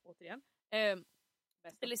Elgiganten återigen.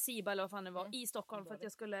 Eller Siba eller vad fan det var i Stockholm för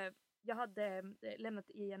att jag hade lämnat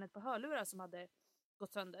igen ett par hörlurar som hade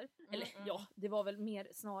gått sönder. Eller det var väl mer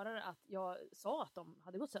snarare att jag sa att de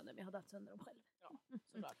hade gått sönder men jag hade haft sönder dem själv. Ja,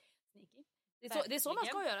 såklart. Sneaky. Det är så man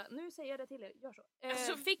ska göra. Nu säger jag det till er. Gör så.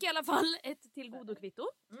 Så fick jag i alla fall ett tillgodokvitto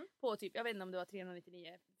på typ, jag vet inte om det var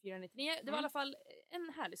 399, 499. Det var i alla fall en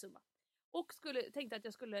härlig summa. Och tänkte att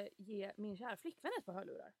jag skulle ge min kära flickvän ett par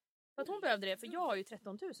hörlurar. För att hon behövde det, för jag har ju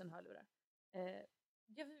 13 000 hörlurar.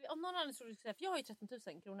 Om någon annan tror du för jag har ju 13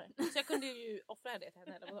 000 kronor. Så jag kunde ju offra det till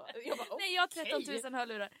henne. Nej, jag har 13 000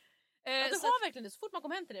 hörlurar. Du har verkligen det. Så fort man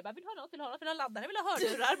kommer hem till det, bara vill ha något, vill ha laddare, vill ha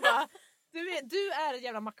hörlurar. Bara, du är ett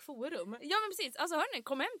jävla Mac-forum. Ja, men precis. Alltså hörni,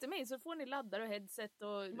 kom hem till mig så får ni laddare och headset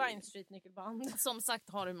och Vine Street nyckelband. Som sagt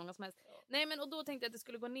har hur många som helst. Ja. Nej, men och då tänkte jag att det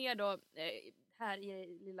skulle gå ner då här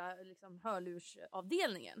i lilla liksom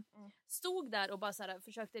hörlursavdelningen. Stod där och bara så här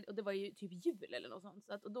försökte, och det var ju typ jul eller något sånt.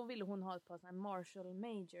 Så att, och då ville hon ha ett par såna här Marshall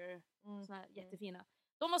Major, såna här jättefina.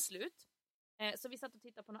 De var slut. Så vi satt och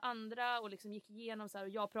tittade på några andra och liksom gick igenom så här, och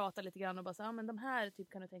jag pratade lite grann och bara så här, men de här typ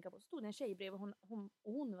kan du tänka på. Så stod det en tjej bredvid och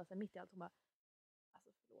hon var så här mitt i allt. Hon bara,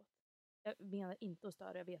 alltså förlåt. Jag menar inte att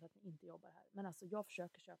störa, jag vet att ni inte jobbar här. Men alltså jag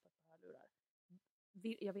försöker köpa ett par hörlurar.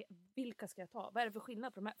 Vilka ska jag ta? Vad är det för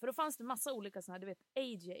skillnad på de här? För då fanns det massa olika såna här, du vet,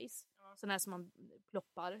 AJs. Såna här som man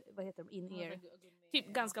ploppar, vad heter de? In-ear. Typ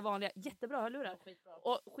ganska vanliga, jättebra hörlurar.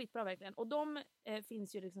 Och skitbra verkligen. Och de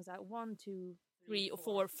finns ju liksom så här 1, 2, 3 och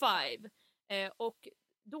 4, 5. Och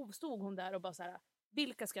då stod hon där och bara så här,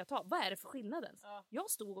 vilka ska jag ta? Vad är det för skillnaden? Jag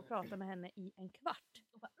stod och pratade med henne i en kvart.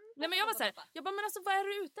 Nej, men jag var så här, men alltså vad är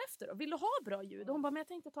du ute efter då? Vill du ha bra ljud? Och hon bara, men jag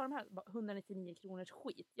tänkte ta de här 199 kronors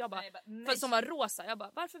skit. Jag bara, för som var rosa. Jag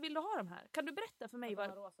bara, varför vill du ha de här? Kan du berätta för mig?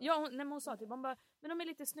 Hon sa typ, hon bara, men de är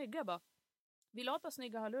lite snygga. Jag bara, vill du ha ett par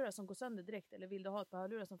snygga hörlurar som går sönder direkt? Eller vill du ha ett par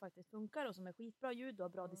hörlurar som faktiskt funkar och som är skitbra ljud? Du har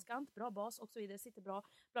bra diskant, bra bas och så vidare. Sitter bra,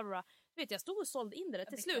 bla bla bla. Du vet, jag stod och sålde in det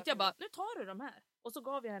till slut. Jag bara, nu tar du de här. Och så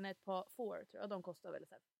gav jag henne ett par 4, tror jag. De kostar väl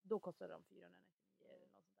så här, då kostade de 499 eller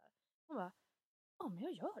något sånt där. Hon bara, men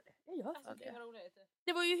jag gör det. Jag gör alltså, det.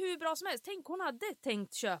 Det var ju hur bra som helst. Tänk, hon hade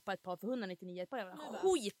tänkt köpa ett par för 199. Ett par jävla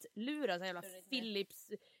skitlurar. Så jävla Philips,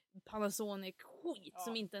 Panasonic skit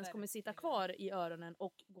som inte ens kommer sitta kvar i öronen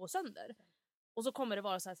och gå sönder. Och så kommer det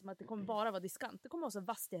vara så här som att det kommer bara vara diskant. Det kommer vara så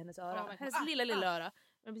vasst i hennes öra. Ja, hennes lilla öra.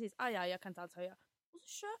 Men precis, aj, jag kan inte alls höja. Och så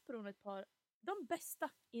köper hon ett par, de bästa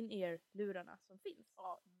in-ear-lurarna som finns.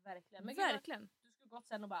 Ja, verkligen. Men verkligen. Du skulle gått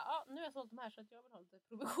sen och bara, nu har jag sålt de här så att jag vill ha lite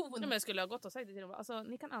provision. Ja, men jag skulle ha gått och sagt det till dem. Alltså,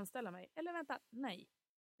 ni kan anställa mig. Eller vänta, nej.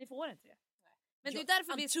 Ni får inte det. Nej. Men det är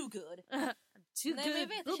därför I'm too good. Too nej,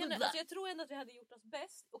 good. Men alltså, jag tror ändå att vi hade gjort oss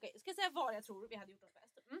bäst. Okej, ska jag säga vad jag tror vi hade gjort oss bäst?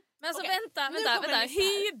 Men alltså vänta.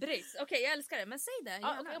 Hybris. Okej, jag älskar det. Men säg det. Ja,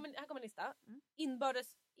 här kommer en lista.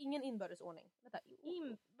 Ingen inbördes ordning. Vänta,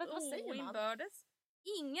 vad säger man? Inbördes.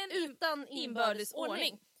 Ingen utan inbördes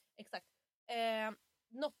ordning. Exakt.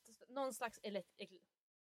 Någon slags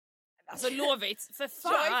Alltså Lovits, för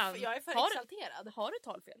fan. Jag är för exalterad. Har du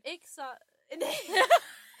talfel? Nej.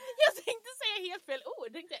 Jag tänkte säga helt fel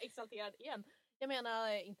ord. Tänkte jag exalterad igen. Jag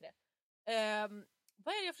menar inte det.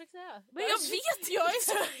 Vad är det jag försöker säga? Men jag vet. Jag är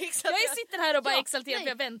så exalterad. Jag sitter här och bara exalterad för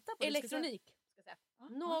jag väntar på elektronik. Ska säga.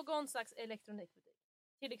 Någon slags elektronikbutik.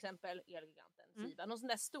 Till exempel Elgiganten, Siva. Någon sån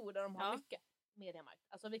där stor där de har mycket mediamarkt.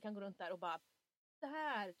 Alltså vi kan gå runt där och bara det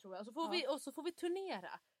här tror jag. Och så får vi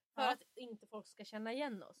turnera. För att inte folk ska känna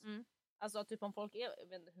igen oss. Alltså typ om folk jag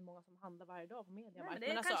vet inte hur många som handlar varje dag på mediamarkt. Men det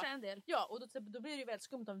är alltså, kanske en del. Ja, och då blir det ju väldigt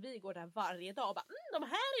skumt om vi går där varje dag och bara de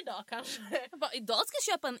här idag kanske. Idag ska jag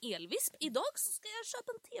köpa en elvisp. Idag ska jag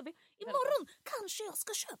köpa en tv. Imorgon kanske jag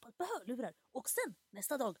ska köpa ett par hörlurar. Och sen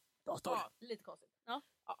nästa dag dator. Ja, lite konstigt. Ja,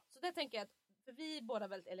 så det tänker jag att för vi är båda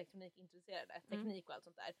väldigt elektronikintresserade, teknik och allt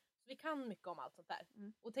sånt där. Så vi kan mycket om allt sånt där.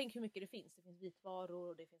 Och tänk hur mycket det finns. Det finns vitvaror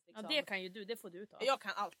och det finns liksom... Ja, det kan ju du. Det får du ta. Jag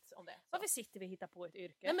kan allt om det. Så. Varför sitter vi och hittar på ett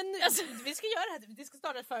yrke? Nej, men nu, alltså, vi ska göra det här. Vi ska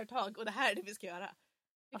starta ett företag och det här är det vi ska göra.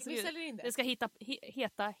 Vi säljer in det. Det ska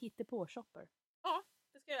heta hittepå-shopper. Ja,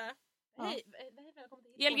 det ska jag göra. Ja. Hej, välkommen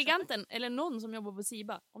till Elgiganten eller någon som jobbar på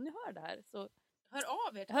Siba. Om ni hör det här så... Hör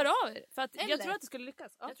av er. För att jag tror att det skulle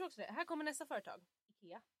lyckas. Ja. Jag tror också det. Här kommer nästa företag.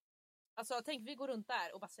 Ikea. Alltså tänk vi går runt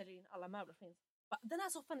där och bara säljer in alla möbler som finns. Den här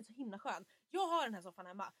soffan är så himla skön. Jag har den här soffan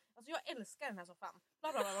hemma. Alltså jag älskar den här soffan.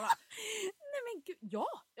 Bla bla bla bla. Nej men gud, ja.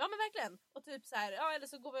 Ja men verkligen. Och typ så här, eller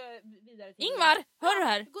så går vi vidare till... Ingvar, hör du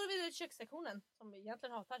här? Går vi vidare till kökssektionen som vi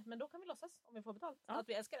egentligen hatar. Men då kan vi låtsas om vi får betalt. Att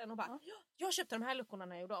vi älskar den och bara, jag köpte de här luckorna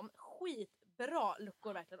när jag gjorde dem. Skitbra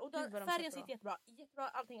luckor verkligen. Och färgen sitter jättebra. Jättebra,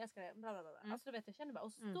 allting älskar det. Bla bla bla. Alltså du vet, jag känner bara.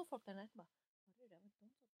 Och så står folk där nere och bara, vad är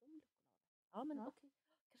det? Ja men okej.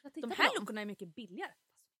 De här luckorna är mycket billigare.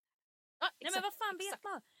 Nej men vad fan exakt. vet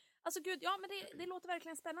man? Alltså gud, ja men det låter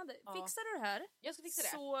verkligen spännande. Fixar du det här? Jag ska fixa det.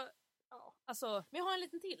 Så, alltså... Men jag har en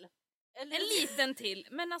liten till. En liten till.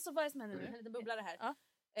 Men alltså vad är det som händer nu? En liten bubblare här. Ja.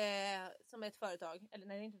 Som är ett företag. Eller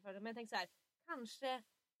nej, det är inte ett företag. Men jag tänkte så här. Kanske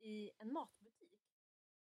i en matbutik.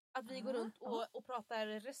 Att vi går runt och pratar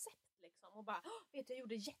recept liksom. Och bara, vet du, jag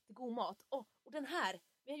gjorde jättegod mat. Och den här.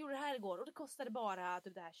 Jag gjorde det här igår och det kostade bara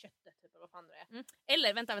typ det här köttet typ, eller vad fan det är.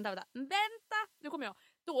 Eller vänta, nu kommer jag.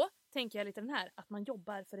 Då tänker jag lite den här att man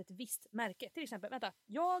jobbar för ett visst märke. Till exempel,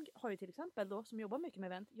 jag har ju till exempel då som jobbar mycket med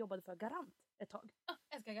event jobbade för Garant ett tag.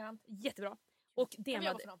 Älskar Garant. Jättebra. Och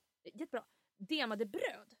jättebra. Demade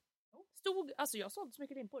bröd. Alltså jag sålde så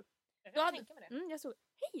mycket limpor. Jag såg,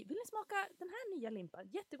 hej, vill ni smaka den här nya limpan?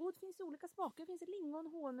 Jättegod, finns i olika smaker. Finns i lingon,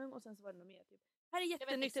 honung och sen så var det något mer typ. Här är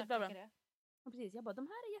jättenyttigt, bla bla. Och precis, jag bara, de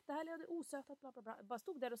här är jättehärliga och det är osötat, bla bla bla. Jag bara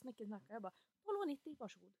stod där och snickade. Jag bara, 12,90,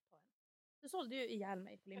 varsågod, ta en. Du sålde ju ihjäl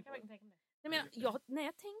mig på limpor. Jag kan verkligen tänka mig det. När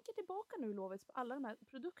jag tänker tillbaka nu, Lovets, på alla de här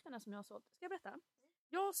produkterna som jag har sålt. Ska jag berätta?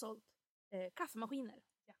 Jag har sålt kaffemaskiner.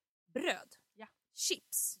 Ja. Bröd. Ja.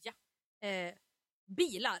 Chips. Ja.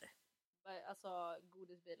 Bilar. Alltså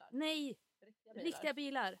godisbilar? Nej, riktiga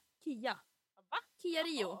bilar. Kia. Va? Kia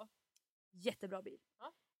Rio. Jättebra bil.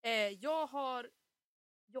 Ja. Jag har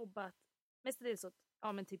jobbat mestadels åt,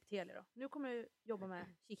 men typ Telia då. Nu kommer jag jobba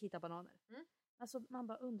med Chiquita-bananer. Alltså man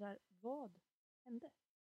bara undrar, vad hände?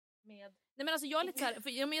 Nej men alltså jag är lite så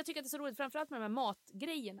här, jag tycker att det är så roligt framförallt med de här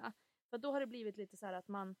matgrejerna. För då har det blivit lite så här att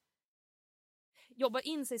man jobbar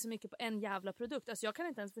in sig så mycket på en jävla produkt. Alltså jag kan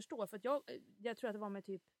inte ens förstå för att jag tror att det var med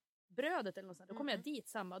typ brödet eller något sånt. Då kommer jag dit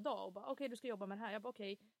samma dag och bara okej, du ska jobba med det här. Jag bara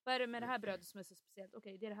okej, vad är det med det här brödet som är så speciellt?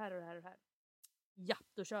 Okej, det är det här och det här och det här. Ja,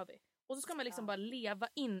 då kör vi. Och så ska man liksom bara leva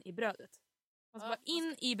in i brödet. Man ska bara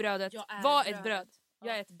in i brödet. Vad är ett bröd?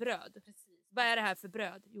 Jag är ett bröd. Precis. Vad är det här för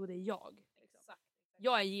bröd? Jo, det är jag. Liksom. Exakt.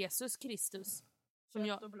 Jag är Jesus Kristus. Som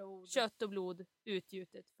kött och blod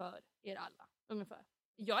utgjutet för er alla. Ungefär.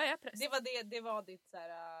 Jag är präst. Det var ditt så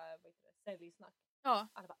här, säljsnack. Ja.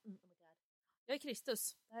 Alla bara, oh my God. Jag är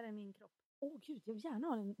Kristus. Det här är min kropp. Gud, jag vill gärna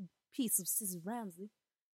ha en piece of Sis Ramsey.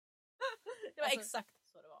 Det var exakt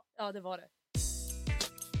så det var. Ja, det var det.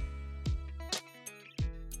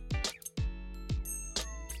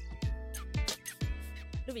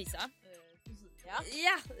 Lovisa,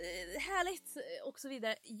 Ja, härligt och så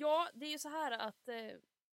vidare. Ja, det är ju så här att...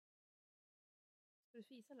 Ska du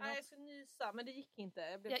fisa eller? Nej, jag ska nysa, men det gick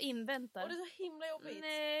inte. Jag inväntar. Och det är så himla jobbigt.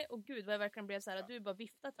 Nej, och gud vad jag verkligen blev så här att du bara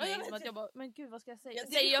viftat till mig som att jag bara, men gud vad ska jag säga?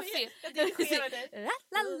 Säger jag fel? Jag dirigerar dig.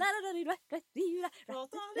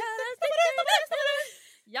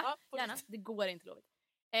 Ja, gärna. Det går inte lovligt.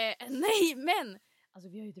 Nej, men alltså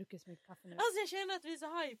vi har ju druckit så mycket kaffe nu. Alltså jag känner att vi är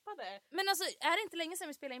så hypade. Men alltså, är det inte länge sedan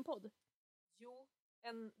vi spelade in podd? Jo,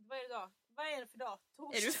 vad är det idag? Vad är det för dag?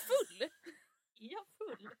 Torsdag. Är du full? Är jag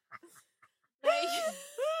full? Nej.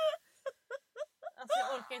 Alltså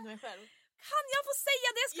jag orkar inte mig själv. Kan jag få säga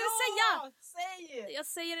det jag skulle säga? Säg! Jag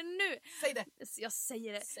säger det nu. Säg det. Jag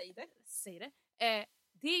säger det. Säg det.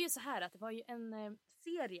 Det är ju så här att det var ju en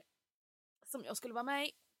serie som jag skulle vara med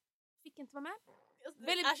i. Fick inte vara med.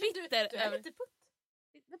 Väldigt bitter. Du är lite putt.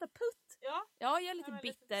 Vänta, putt? Ja. Ja, jag är lite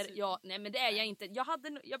bitter. Lite ja, nej men det är jag inte.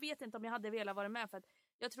 Jag vet inte om jag hade velat vara med för att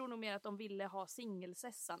jag tror nog mer att de ville ha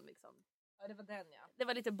singelsessan liksom. Ja, det var den ja. Det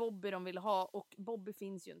var lite Bobby de ville ha och Bobby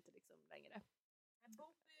finns ju inte liksom längre. Men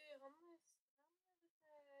Bobby,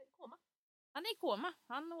 han är i koma. Han är i koma.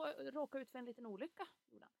 Han råkade ut för en liten olycka.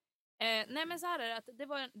 Nej men så här är det att det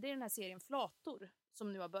är den här serien Flator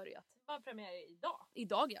som nu har börjat. Var premiär idag?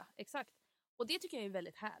 Idag ja, exakt. Och det tycker jag är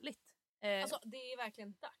väldigt härligt. Alltså det är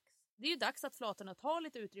verkligen dags. Det är ju dags att flatorna tar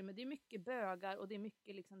lite utrymme. Det är mycket bögar och det är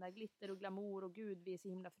mycket liksom där glitter och glamour och gud vi är så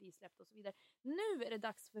himla frisläppt och så vidare. Nu är det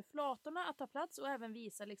dags för flatorna att ta plats och även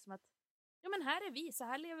visa liksom att ja men här är vi, så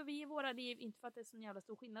här lever vi i våra liv. Inte för att det är så jävla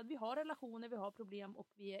stor skillnad. Vi har relationer, vi har problem och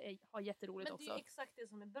vi har jätteroligt också. Men det är ju exakt det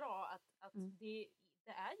som är bra att det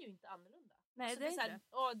är ju inte annorlunda. Nej, alltså, det är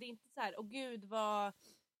inte det är inte så här, gud vad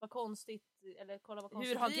konstigt, eller kolla vad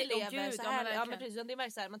konstigt hur har vi lever gud, så här. Ja men precis, det är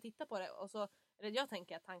så här, man tittar på det och så, eller jag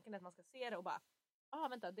tänker att tanken är att man ska se det och bara,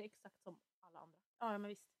 vänta, det är exakt som alla andra. Ja men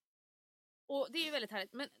visst. Och det är ju väldigt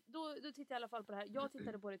härligt. Men då tittar jag i alla fall på det här. Jag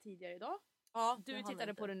tittade på det tidigare idag. Ja, du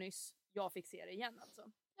tittade på det nyss. Jag fick se det igen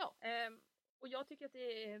alltså. Ja. Och jag tycker att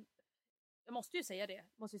det är... Jag måste ju säga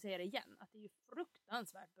det igen. Att det är ju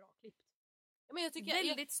fruktansvärt bra klippt. Ja, men jag tycker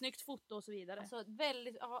väldigt snyggt foto och så vidare. Alltså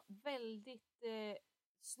väldigt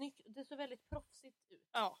snyggt. Det ser väldigt proffsigt ut.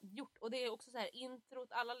 Ja. Gjort. Och det är också så här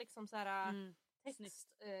introt, alla liksom så här text.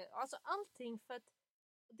 Alltså allting för att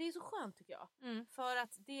det är så skönt tycker jag. För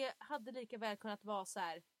att det hade lika väl kunnat vara så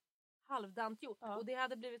här halvdant gjort. Ja. Och det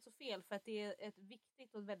hade blivit så fel för att det är ett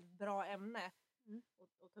viktigt och väldigt bra ämne.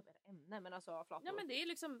 Och typ ett ämne, men alltså flator. Ja men det är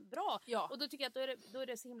liksom bra. Ja. Och då tycker jag att då är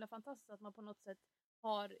det så himla fantastiskt att man på något sätt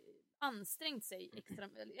har ansträngt sig extra.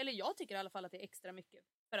 Eller jag tycker i alla fall att det är extra mycket.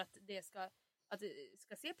 För att det ska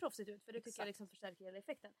se proffsigt ut. För det tycker jag liksom förstärker hela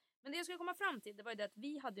effekten. Men det jag skulle komma fram till, det var ju det att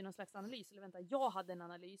vi hade någon slags analys. Eller vänta, jag hade en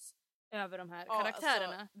analys över de här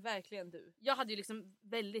karaktärerna. Alltså, verkligen du. Jag hade ju liksom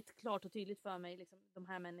väldigt klart och tydligt för mig liksom, de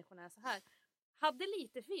här människorna är så här. Hade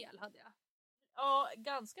lite fel, hade jag. Ja,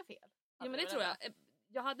 ganska fel. Ja men det tror jag.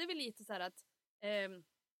 Jag hade väl lite så här att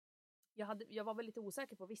jag var väl lite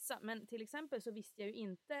osäker på vissa. Men till exempel så visste jag ju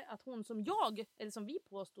inte att hon som vi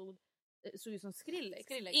påstod såg ut som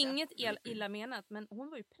Skrillex. Inget illa menat, men hon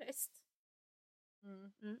var ju präst.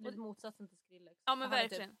 Och motsatsen till Skrillex. Ja men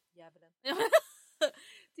verkligen. Typ, djävulen.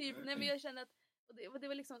 Typ, nej men jag kände att det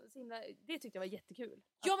var liksom så himla, det tyckte jag var jättekul.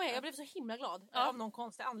 Jag blev så himla glad av någon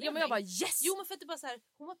konstig anledning. Ja men jag bara yes! Jo men för att det bara så här,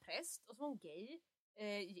 hon var präst och så var hon gay,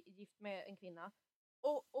 gift med en kvinna.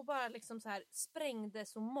 Och bara liksom så här sprängde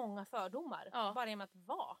så många fördomar. Bara genom att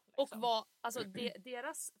vara. Liksom. Och var, alltså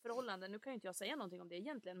deras förhållande, nu kan ju inte jag säga någonting om det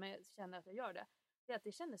egentligen, men jag känner att jag gör det. Det är att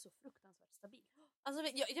det kändes så fruktansvärt stabilt. Alltså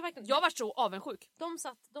jag var så avundsjuk.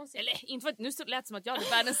 Eller inte för att nu lät det som att jag hade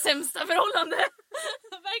världens sämsta förhållande.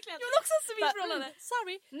 Verkligen. Jag vill också ha civilt förhållande.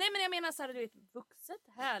 Sorry. Nej men jag menar så här, du vet, vuxet,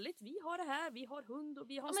 härligt. Vi har det här, vi har hund och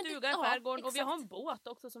vi har en stuga i skärgården och vi har en båt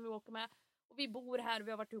också som vi åker med. Och vi bor här,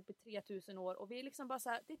 vi har varit ihop i 3000 år och vi är liksom bara så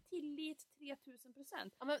här, det är tillit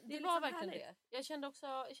 3000%. Ja, men det är var liksom verkligen härligt. det. Jag kände också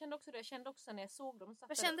det. Jag kände också när jag såg dem.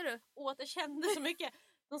 Vad kände du? Jag kände så mycket.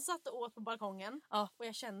 De satt och åt på balkongen och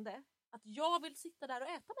jag kände att jag vill sitta där och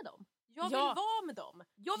äta med dem. Jag vill vara med dem.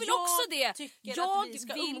 Jag vill också det. Tycker att vi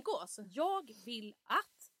ska umgås. Jag vill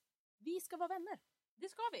att vi ska vara vänner. Det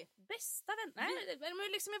ska vi. Bästa vänner. Nej,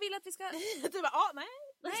 men liksom jag vill att vi ska... Du bara, nej.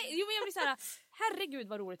 Nej, jo men jag vill säga herregud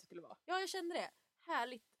vad roligt det skulle vara. Ja, jag kände det.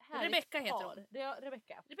 Härligt Rebecca heter hon. Det är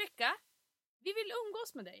Rebecca, vi vill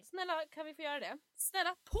umgås med dig. Snälla, kan vi få göra det?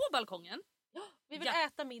 Snälla, på balkongen. Ja, vi vill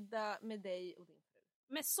äta middag med dig och din fru.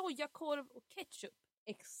 Med sojakorv och ketchup.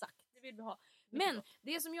 Exakt. Det vill vi ha. Men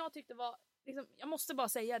det som jag tyckte var, liksom, jag måste bara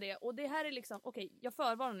säga det. Och det här är liksom, okej, jag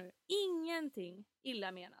förvarnar nu. Ingenting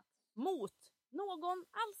illa menat mot någon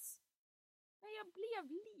alls. Men jag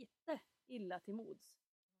blev lite illa till mods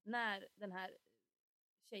när den här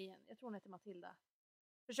tjejen, jag tror hon heter Matilda,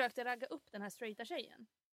 försökte ragga upp den här straighta tjejen.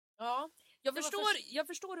 Ja. Jag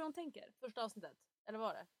förstår hur hon tänker. Första avsnittet, eller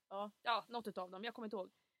var det? Ja, något utav dem, jag kommer inte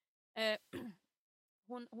ihåg.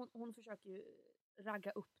 Hon försöker ju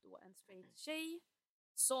ragga upp då en straight tjej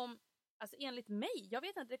som, alltså enligt mig, jag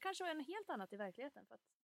vet inte, det kanske är en helt annat i verkligheten, för att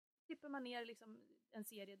klipper man ner liksom en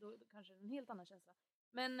serie då kanske det är en helt annan känsla.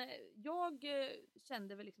 Men jag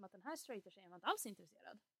kände väl liksom att den här straighta tjejen var inte alls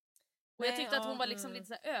intresserad. Och jag tyckte att hon var liksom lite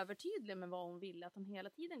så här övertydlig med vad hon ville, att hon hela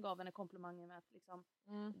tiden gav henne komplimanger med att liksom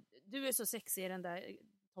du är så sexig i den där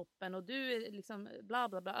toppen och du är liksom bla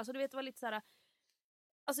bla bla. Alltså du vet, det var lite så här.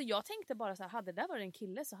 Alltså jag tänkte bara så här, hade det där varit en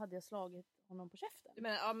kille så hade jag slagit honom på käften.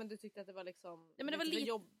 Men du tyckte att det var liksom ja, men det var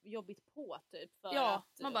lite jobbigt på typ för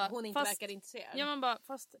att man bara, hon inte verkar intresserad. Ja, man bara,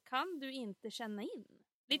 fast kan du inte känna in?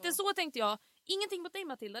 Lite så tänkte jag. Ingenting mot dig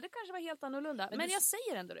Matilda, det kanske var helt annorlunda. Men jag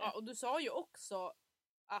säger ändå det. Ja, och du sa ju också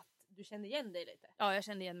att du kände igen dig lite. Ja, jag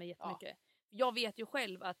kände igen mig jättemycket. Ja. Jag vet ju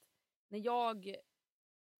själv att när jag...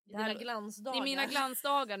 I mina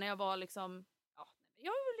glansdagar när jag var liksom... Ja,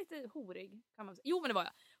 jag var lite horig kan man säga. Jo, men det var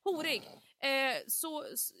jag. Horig. Så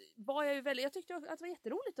var jag ju väldigt... Jag tyckte att det var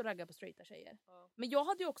jätteroligt att ragga på straighta tjejer. Ja. Men jag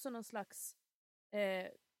hade ju också någon slags...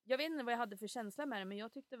 jag vet inte vad jag hade för känsla med det, men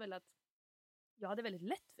jag tyckte väl att jag hade väldigt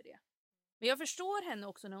lätt för det. Men jag förstår henne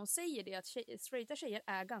också när hon säger det, att straighta tjejer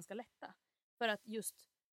är ganska lätta. För att just...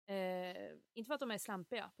 inte för att de är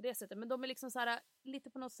slampiga på det sättet, men de är liksom så här,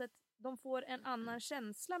 lite på något sätt, de får en annan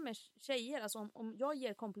känsla med tjejer. Alltså om jag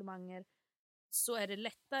ger komplimanger så är det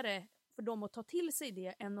lättare för dem att ta till sig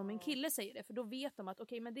det än om en kille säger det. För då vet de att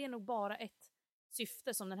okej, men det är nog bara ett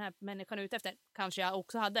syfte som den här människan är ute efter. Kanske jag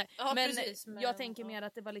också hade. Ja, men, precis, men jag tänker mer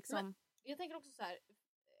att det var liksom... Men jag tänker också så här,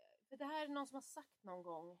 för det här är någon som har sagt någon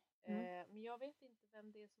gång, men jag vet inte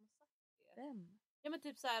vem det är som har sagt det. Vem? Ja, men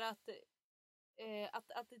typ så här att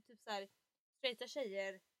det är typ så här, straighta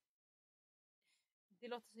tjejer, det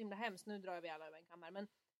låter så himla hemskt, nu drar vi alla över en kammare, men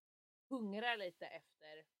hungrar lite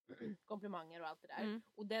efter komplimanger och allt det där.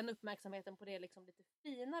 Och den uppmärksamheten på det liksom lite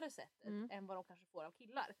finare sättet än vad de kanske får av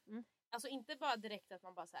killar. Alltså inte bara direkt att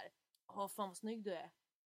man bara så här, fan vad snygg du är.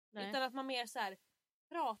 Nej. Utan att man mer så här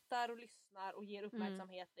pratar och lyssnar och ger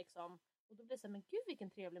uppmärksamhet liksom. Och då blir det så här, men gud vilken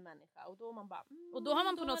trevlig människa. Och då man bara... och då har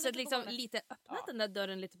man på något sätt liksom lite öppnat den där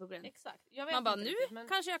dörren lite på gränt. Exakt. Man bara, nu men...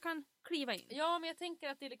 kanske jag kan kliva in. Ja, men jag tänker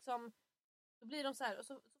att det är liksom... Då blir de så här, och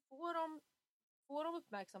så får de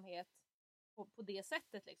uppmärksamhet på det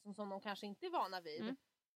sättet liksom, som de kanske inte är vana vid.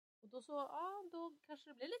 Och då så, då kanske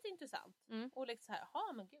det blir lite intressant. Och liksom så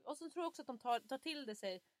här, men gud. Och så tror jag också att de tar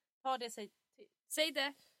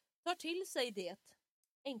till sig det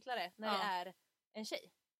enklare när det är en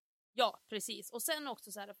tjej. Ja, precis. Och sen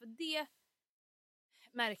också så här, för det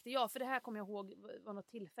märkte jag, för det här kommer jag ihåg var något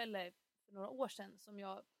tillfälle för några år sedan som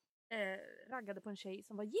jag raggade på en tjej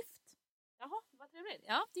som var gift. Jaha, vad trevligt.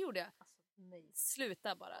 Ja, det gjorde jag. Alltså, nej.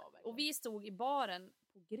 Sluta bara. Ja, och vi stod i baren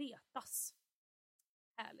på Gretas.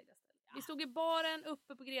 Härliga ställe. Ja. Vi stod i baren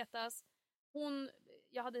uppe på Gretas.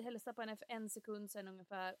 Jag hade hälsat på henne för 1 sekund sedan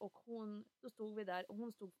ungefär. Och då stod vi där. Och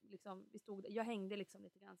hon stod liksom, jag hängde liksom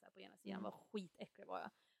lite grann så här på ena sidan. Var skitäcklig var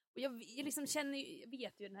jag. Och jag liksom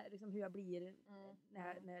vet ju den här, liksom, hur jag blir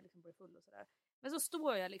när jag liksom blir full och sådär. Men så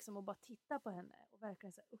står jag liksom och bara tittar på henne. Och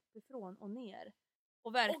verkligen så här uppifrån och ner.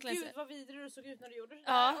 Och verkligen gud vad vidrig du såg ut när du gjorde det.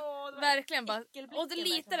 Ja, verkligen bara. Och det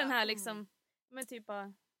lite den här liksom. Men typ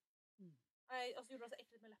bara... Nej, och så gjorde hon så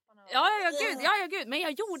äckligt med läpparna. Ja, gud. Men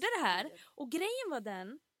jag gjorde det här. Och grejen var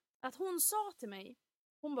den att hon sa till mig.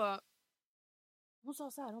 Hon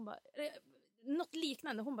sa så här. Hon bara... Något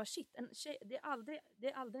liknande. Hon bara, shit, en tjej, det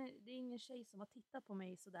är ingen tjej som har tittat på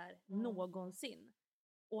mig sådär någonsin.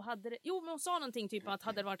 Och men hon sa någonting typ att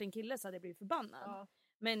hade det varit en kille så hade jag blivit förbannad. Ja.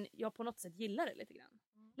 Men jag på något sätt gillar det lite grann.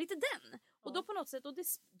 Lite den. Och då på något sätt, och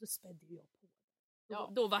då spädde jag på.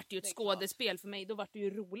 Då var det ju ett skådespel för mig. Då var det ju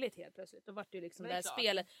roligt helt plötsligt. Då var det ju liksom det här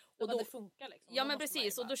spelet. Och då det funkar liksom. Ja, men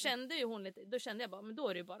precis. Och då kände ju hon lite. Då kände jag bara, men då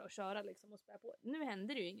är det ju bara att köra liksom och spä på. Nu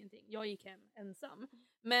hände det ju ingenting. Jag gick hem ensam.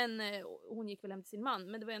 Men hon gick väl hem till sin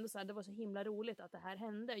man. Men det var ändå så här, det var så himla roligt att det här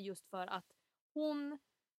hände. Just för att hon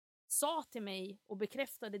sa till mig och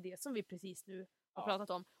bekräftade det som vi precis nu har pratat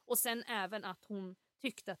om. Och sen även att hon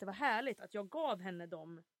tyckte att det var härligt att jag gav henne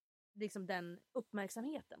liksom den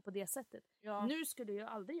uppmärksamheten på det sättet. Ja. Nu skulle jag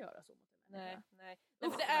aldrig göra så mot henne. Nej. Men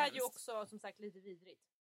det är ju också som sagt lite vidrigt.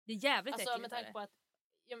 Det är jävligt alltså, äckligt.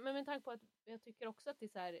 Med tanke på att jag tycker också att det är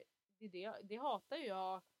så här, det hatar ju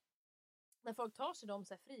jag när folk tar sig de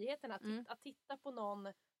så här friheten att titta på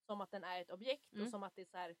någon som att den är ett objekt och som att det är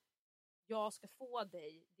så här, jag ska få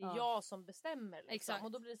dig, det är jag som bestämmer liksom. Exakt.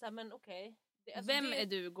 Och då blir det så här, men okej, Vem är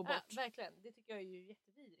du? Gå bort. Verkligen, det tycker jag är ju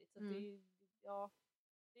jättevidrigt. Så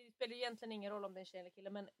det spelar ju egentligen ingen roll om det är en tjej eller kille.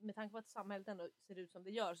 Men med tanke på att samhället ändå ser ut som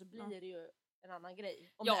det gör så blir det ju en annan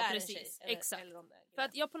grej. Om det är precis. En tjej Exakt. eller om det är en kille. För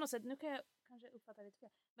att jag på något sätt, nu kan jag kanske uppfatta det lite fel.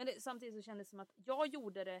 Men samtidigt så kändes det som att jag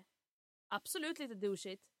gjorde det absolut lite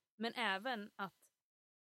douchigt. Men även att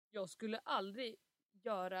jag skulle aldrig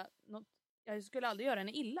göra något. Jag skulle aldrig göra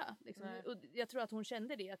henne illa. Liksom. Och jag tror att hon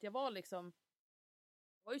kände det. Att jag var liksom.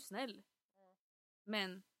 Jag var ju snäll.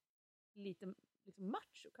 Men lite liksom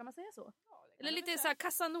macho. Kan man säga så? Ja, eller lite så här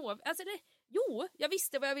Casanova. Alltså jag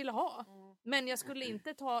visste vad jag ville ha. Men jag skulle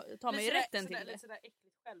inte ta mig rätten till det. Lite sådär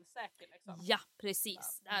äckligt självsäker liksom. Ja,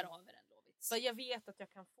 precis. Där har vi den, Lovits. Så jag vet att jag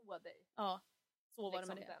kan få dig. Ja, så var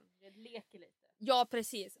liksom det med det. Jag leker lite. Ja,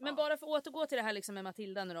 precis. Men bara för att återgå till det här liksom med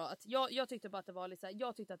Matilda nu då. Att jag tyckte bara att det var lite så här,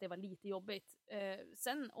 jag tyckte att det var lite jobbigt.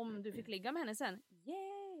 Sen om du fick ligga med henne sen.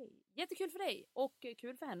 Yay! Jättekul för dig. Och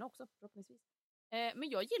kul för henne också, förhoppningsvis. Men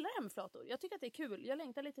jag gillar det här med flator. Jag tycker att det är kul. Jag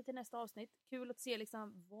längtar lite till nästa avsnitt. Kul att se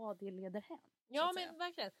liksom vad det leder hem. Ja, men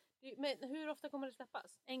verkligen. Men hur ofta kommer det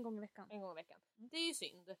släppas? En gång i veckan. Det är ju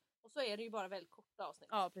synd. Och så är det ju bara väldigt korta avsnitt.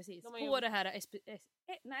 Ja, precis. På det här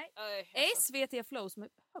SVT Flow som är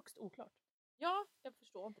högst oklart. Ja, jag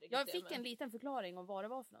förstår inte riktigt. Jag fick en liten förklaring om vad det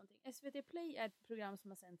var för någonting. SVT Play är ett program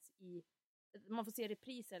som har sänds i. Man får se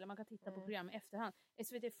repriser eller man kan titta på program i efterhand.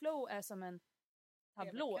 SVT Flow är som en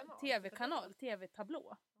tablå,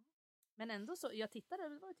 tv-tablå. Men ändå så, jag tittade,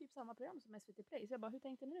 det var typ samma program som SVT Play. Så jag bara, hur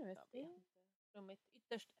tänkte ni nu? Flummigt,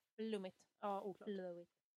 ytterst flummigt. Ja, oklart.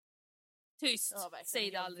 Tyst,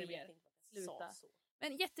 säg det aldrig mer. Sluta.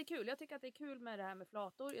 Men jättekul, jag tycker att det är kul med det här med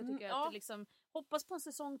flator. Jag tycker att det liksom, hoppas på en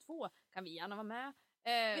säsong 2. Kan vi gärna vara med.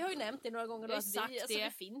 Vi har ju nämnt det några gånger då, att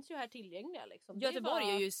det finns ju här tillgängliga liksom. Göteborg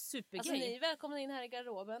är ju supergrej. Alltså ni är välkomna in här i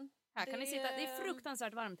garderoben. Här kan ni sitta, det är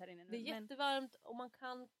fruktansvärt varmt här inne nu. Det är jättevarmt och man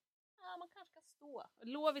kanske ska stå.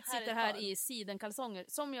 Lovet sitter här i sidenkalsonger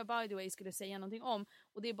som jag by the way skulle säga någonting om.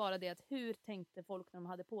 Och det är bara det att hur tänkte folk när de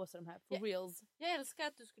hade på sig de här for reals? Jag älskar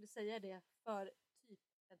att du skulle säga det för typ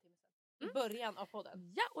en timme sedan. I början av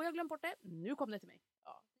podden. Ja, och jag glömde bort det. Nu kom det till mig.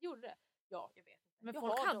 Ja, det gjorde det. Ja, jag vet. Men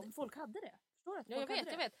folk hade det. Förstår du att jag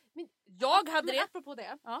vet. Men jag hade det. Apropå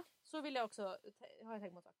det så vill jag också, har jag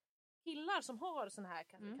tänkt på en sak. Killar som har såna här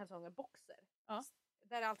kalsonger, boxer. Ja.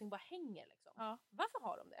 Där allting bara hänger liksom. Ja. Varför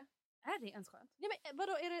har de det? Är det ens skönt? Ja, men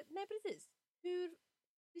vadå, är det, nej precis.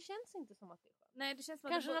 Det känns inte som att det är skönt. Nej, det känns som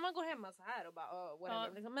kanske när man går hemma så här och bara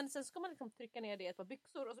whatever, liksom. Men sen ska man liksom trycka ner det i ett par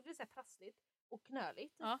byxor och så blir det så här prassligt och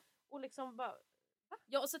knöligt. Ja. Och liksom bara, va?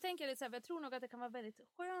 Ja, och så tänker jag lite så här, jag tror nog att det kan vara väldigt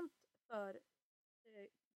skönt för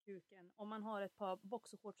kuken om man har ett par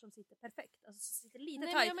boxershorts som sitter perfekt. Alltså som sitter lite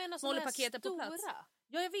tajt, som håller paketet på plats.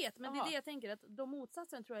 Ja, jag vet, men det är det jag tänker att de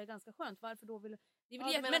motsatsen tror jag är ganska skönt. Varför då vill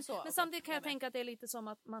men samtidigt kan jag tänka att det är lite som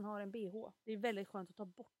att man har en BH. Det är väldigt skönt att ta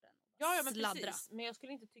bort den. Ja, men precis. Men jag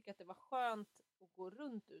skulle inte tycka att det var skönt att gå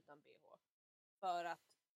runt utan BH. För att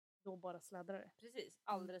då bara sladdrar det. Precis,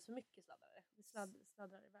 alldeles för mycket sladdrar det. Det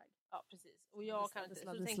sladdrar iväg. Ja, precis. Och jag kan inte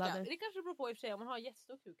så tänka, det kanske beror på i och för sig om man har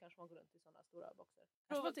jättestor kuk kanske man går runt i sådana stora boxer.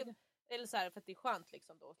 Eller så här för att det är skönt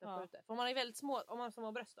liksom då att släppa ut det. För om man är väldigt små, om man har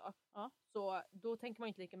små bröst då. Ja. Så då tänker man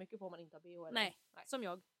inte lika mycket på om man inte har BH eller. Nej, som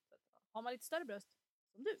jag. Har man lite större bröst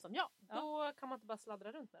som du, som jag, då kan man inte bara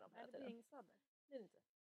sladdra runt med dem hela tiden. Det är inget sladder. Det är det inte.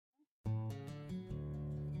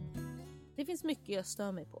 Det finns mycket jag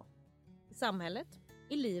stör mig på. I samhället,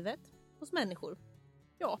 i livet, hos människor.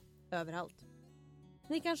 Ja, överallt.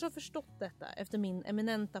 Ni kanske har förstått detta efter min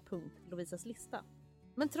eminenta punkt Lovisas lista.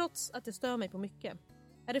 Men trots att jag stör mig på mycket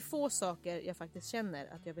är det få saker jag faktiskt känner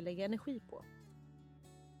att jag vill lägga energi på.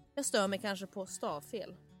 Jag stör mig kanske på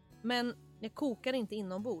stavfel. Men jag kokar inte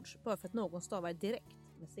inombords bara för att någon stavar direkt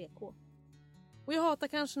med CK. Och jag hatar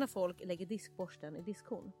kanske när folk lägger diskborsten i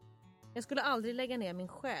diskhon. Jag skulle aldrig lägga ner min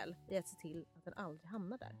själ i att se till att den aldrig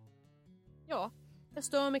hamnar där. Ja, jag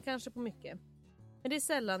stör mig kanske på mycket. Men det är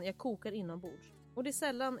sällan jag kokar inombords. Och det är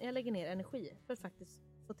sällan jag lägger ner energi för att faktiskt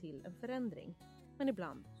få till en förändring. Men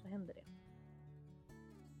ibland så händer det.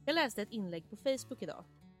 Jag läste ett inlägg på Facebook idag.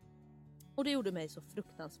 Och det gjorde mig så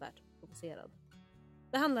fruktansvärt provocerad.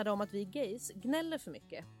 Det handlade om att vi gays gnäller för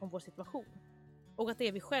mycket om vår situation. Och att det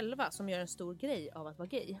är vi själva som gör en stor grej av att vara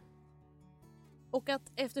gay. Och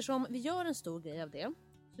att eftersom vi gör en stor grej av det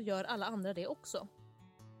så gör alla andra det också.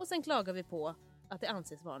 Och sen klagar vi på att det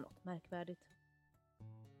anses vara något märkvärdigt.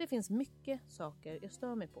 Det finns mycket saker jag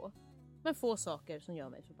stör mig på. Men få saker som gör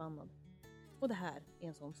mig förbannad. Och det här är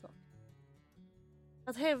en sån sak.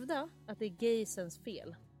 Att hävda att det är gaysens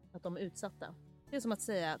fel att de är utsatta. Det är som att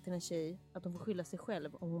säga till en tjej att hon får skylla sig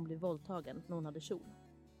själv om hon blir våldtagen när hon hade kjol.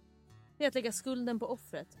 Det är att lägga skulden på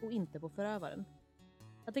offret och inte på förövaren.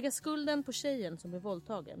 Att lägga skulden på tjejen som blir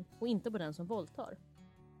våldtagen och inte på den som våldtar.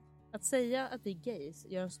 Att säga att vi gays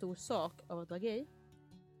gör en stor sak av att vara gay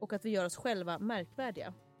och att vi gör oss själva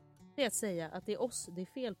märkvärdiga. Det är att säga att det är oss det är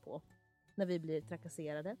fel på när vi blir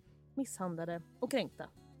trakasserade, misshandlade och kränkta.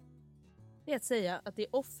 Det är att säga att det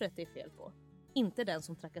är offret det är fel på, inte den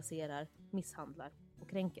som trakasserar, misshandlar och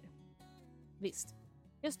kränker. Visst,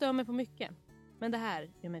 jag stör mig på mycket, men det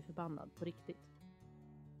här gör mig förbannad på riktigt.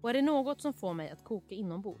 Och är det något som får mig att koka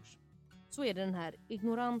inombords, så är det den här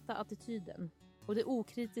ignoranta attityden och det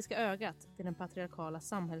okritiska ögat till den patriarkala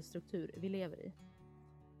samhällsstruktur vi lever i.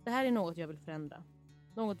 Det här är något jag vill förändra.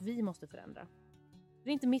 Något vi måste förändra. Det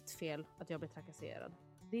är inte mitt fel att jag blir trakasserad.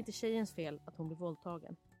 Det är inte tjejens fel att hon blir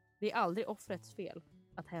våldtagen. Det är aldrig offrets fel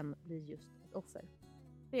att hen blir just ett offer.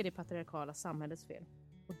 Det är det patriarkala samhällets fel.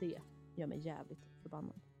 Och det gör mig jävligt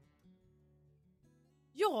förbannad.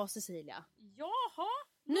 Ja, Cecilia. Jaha,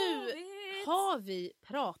 Nu har vi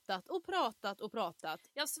pratat och pratat och pratat.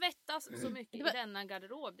 Jag svettas så mycket i denna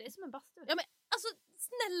garderob. Det är som en bastu. Ja men alltså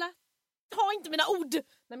snälla, ta inte mina ord! Nej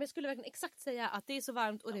men jag skulle verkligen exakt säga att det är så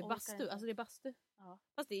varmt och det är bastu. Alltså det är bastu. Ja.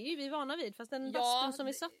 Fast det är ju vi vana vid. Fast den bastun som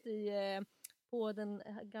vi satt i på den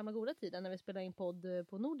gamla goda tiden när vi spelade in podd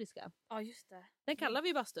på nordiska. Ja just det. Den kallar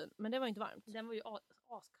vi bastun, men det var inte varmt. Den var ju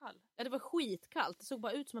askall. Ja det var skitkallt. Det såg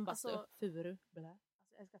bara ut som en bastu. Alltså, furu. Alltså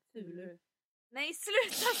jag älskar furu. Nej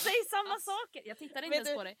sluta säg samma saker. Jag tittade inte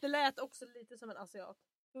ens på dig. Det lät också lite som en asiat.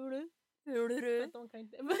 Furu. De kan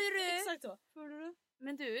inte. Exakt så. Furu.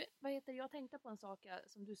 Men du, vad heter jag tänkte på en sak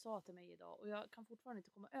som du sa till mig idag och jag kan fortfarande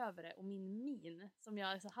inte komma över det och min min som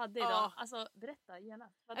jag hade idag. Alltså berätta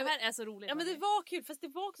gärna. För det här är så roligt. Ja men det var kul fast det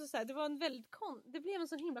var också så här, det var en väldigt det blev en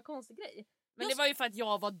så himla konstig grej. Men det var ju för att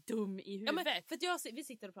jag var dum i huvudet. Ja, men för att vi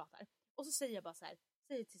sitter och pratar och så säger jag bara så här,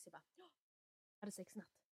 säger till sig bara, jag hade sex i natt.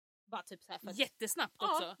 Bara typ så här för att, jättesnabbt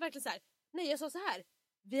också. Ja, verkligen så här. Nej, jag sa så här,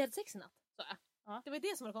 vi hade sex i natt, sa jag. Ja. Det var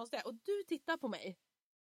det som var konstigt och du tittar på mig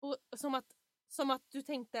och som att du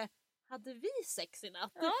tänkte, hade vi sex i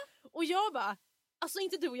natt? Ja. Och jag bara, alltså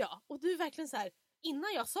inte du och jag. Och du verkligen så här,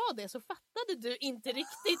 innan jag sa det så fattade du inte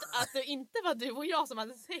riktigt att det inte var du och jag som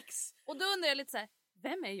hade sex. Och då undrar jag lite så här,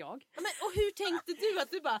 vem är jag? Ja, men, och hur tänkte du att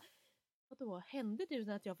du bara, vadå, hände det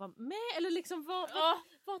utan att jag var med? Eller liksom,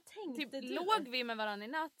 vad tänkte typ, du? Låg vi med varandra i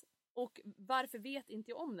natt? Och varför vet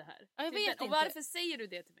inte jag om det här? Ja, jag vet inte. Och varför säger du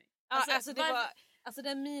det till mig? Alltså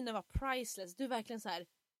den minen var priceless. Du verkligen så här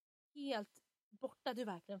helt borta. Du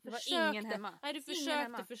verkligen försökte. Det var ingen hemma. Nej, du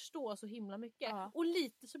försökte förstå så himla mycket. Ja. Och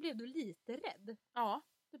lite så blev du lite rädd. Ja.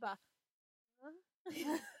 Du bara...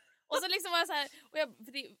 och så liksom var jag så här...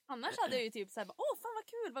 annars hade jag ju typ så här... Åh, fan vad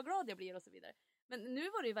kul, vad glad jag blir och så vidare. Men nu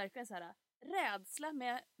var det ju verkligen så här... Rädsla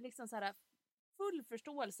med liksom så här... Full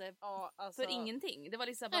förståelse för ingenting. Det var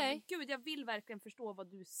liksom bara, gud jag vill verkligen förstå vad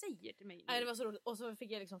du säger till mig nu. Nej, det var så roligt. Och så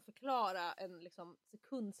fick jag liksom förklara en liksom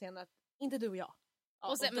sekund senare att inte du och jag.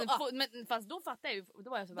 Ja, och sen, men fast då fattade jag ju, då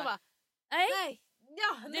var jag så bara, nej.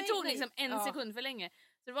 Det tog liksom en sekund för länge.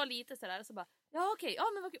 Så det var lite sådär, så bara, ja okej,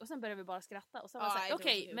 ja men vad kul. Och sen började vi bara skratta. Och så var det såhär,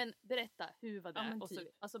 okej, men berätta, hur var det?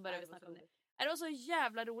 Och så började vi snacka om det. Det var så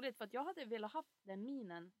jävla roligt för att jag hade velat ha den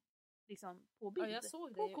minen liksom på bild. Ja, jag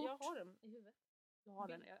såg det. Jag har den i huvudet. Jag har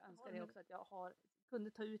den. Jag önskar det också att jag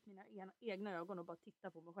kunde ta ut mina egna ögon och bara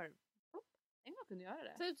titta på mig själv. En gång kunde jag göra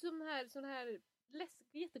det. Så ut som sån här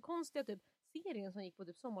jättekonstiga typ serien som gick på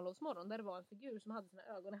typ Sommarlovsmorgon där det var en figur som hade sina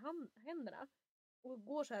ögon i händerna och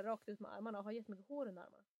går så här rakt ut med armarna och har jättemycket hår under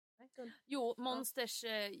armarna. Jo, Monsters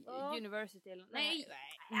University eller nej.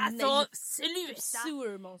 Alltså sluta.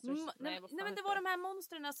 Sewer Monsters. Nej men det var de här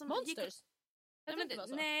monsterna som Monsters.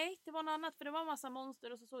 Nej, det var något annat för det var en massa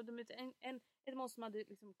monster och så såg de ut ett monster som hade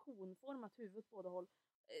liksom konformat huvud åt båda håll.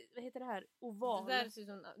 Vad heter det här? Oval. Det där ser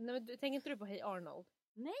som, nej men tänker inte du på Hey Arnold?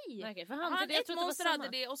 Nej. Okay, för ett monster hade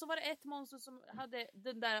det och så var det ett monster som hade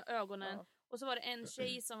den där ögonen och så var det en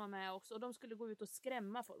tjej som var med också och de skulle gå ut och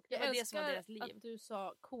skrämma folk. Det var det som var deras liv. Att du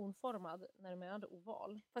sa konformad när du menade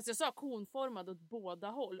oval. Fast jag sa konformad åt båda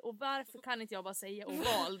håll och varför kan inte jag bara säga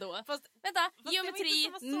oval då? Vänta,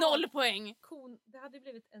 geometri 0 poäng. Det hade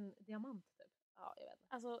blivit en diamant typ. Ja, jag vet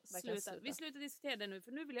inte. Alltså sluta. Vi slutar diskutera det nu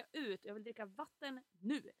för nu vill jag ut. Jag vill dricka vatten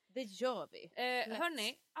nu. Det gör vi.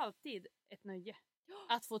 Hörni, alltid ett nöje.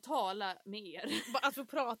 Att få tala med er. Att få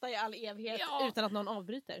prata i all evighet utan att någon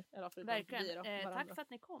avbryter. Verkligen. Tack för att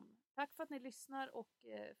ni kom. Tack för att ni lyssnar och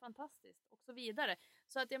fantastiskt. Och så vidare.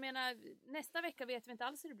 Så att jag menar, nästa vecka vet vi inte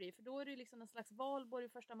alls hur det blir. För då är det liksom en slags valborg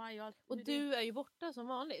 1 maj och allt. Och du är ju borta som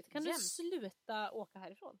vanligt. Kan du sluta åka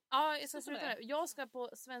härifrån? Ja, jag ska sluta. Jag ska på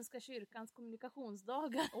Svenska kyrkans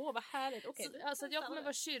kommunikationsdagar. Vad härligt. Okay. Så jag kommer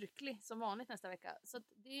vara kyrklig som vanligt nästa vecka. Så att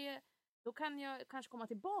då kan jag kanske komma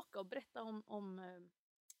tillbaka och berätta om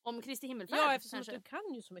om Kristi himmelfärd. Ja, eftersom kanske. du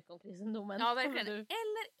kan ju så mycket om kristendomen. Ja, verkligen. Du...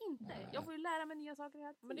 Eller inte. Jag får ju lära mig nya saker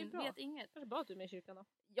hela tiden. Men det är bra. Vet inget. Det är bra att du är med i kyrkan då.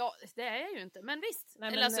 Ja, det är jag ju inte. Men visst. Nej,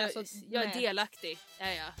 men eller alltså, jag är nej. delaktig. Ja,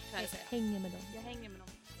 kan jag säga. Hänger med dem. Jag hänger med dem.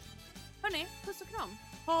 Hörni, puss och kram.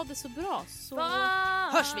 Ha det så bra så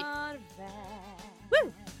hörs vi.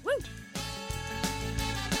 Woo! Woo!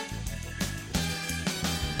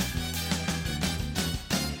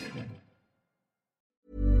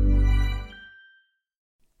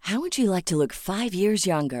 How would you like to look 5 years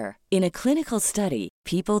younger? In a clinical study,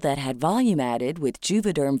 people that had volume added with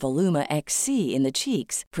Juvederm Voluma XC in the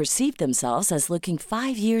cheeks perceived themselves as looking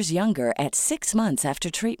 5 years younger at 6 months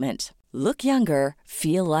after treatment. Look younger,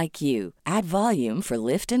 feel like you. Add volume for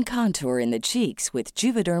lift and contour in the cheeks with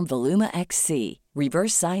Juvederm Voluma XC.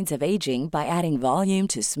 Reverse signs of aging by adding volume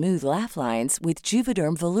to smooth laugh lines with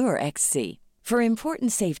Juvederm Volure XC. For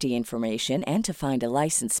important safety information and to find a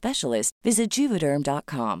licensed specialist, visit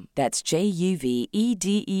Juvederm.com. That's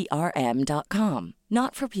JUVEDERM.com.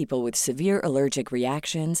 Not for people with severe allergic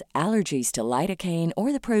reactions, allergies to lidocaine,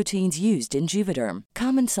 or the proteins used in Juvederm.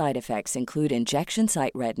 Common side effects include injection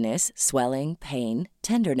site redness, swelling, pain,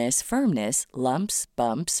 tenderness, firmness, lumps,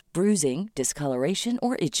 bumps, bruising, discoloration,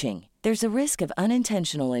 or itching. There's a risk of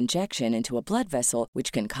unintentional injection into a blood vessel,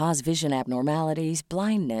 which can cause vision abnormalities,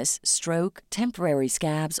 blindness, stroke, temporary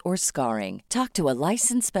scabs, or scarring. Talk to a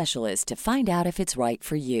licensed specialist to find out if it's right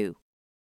for you.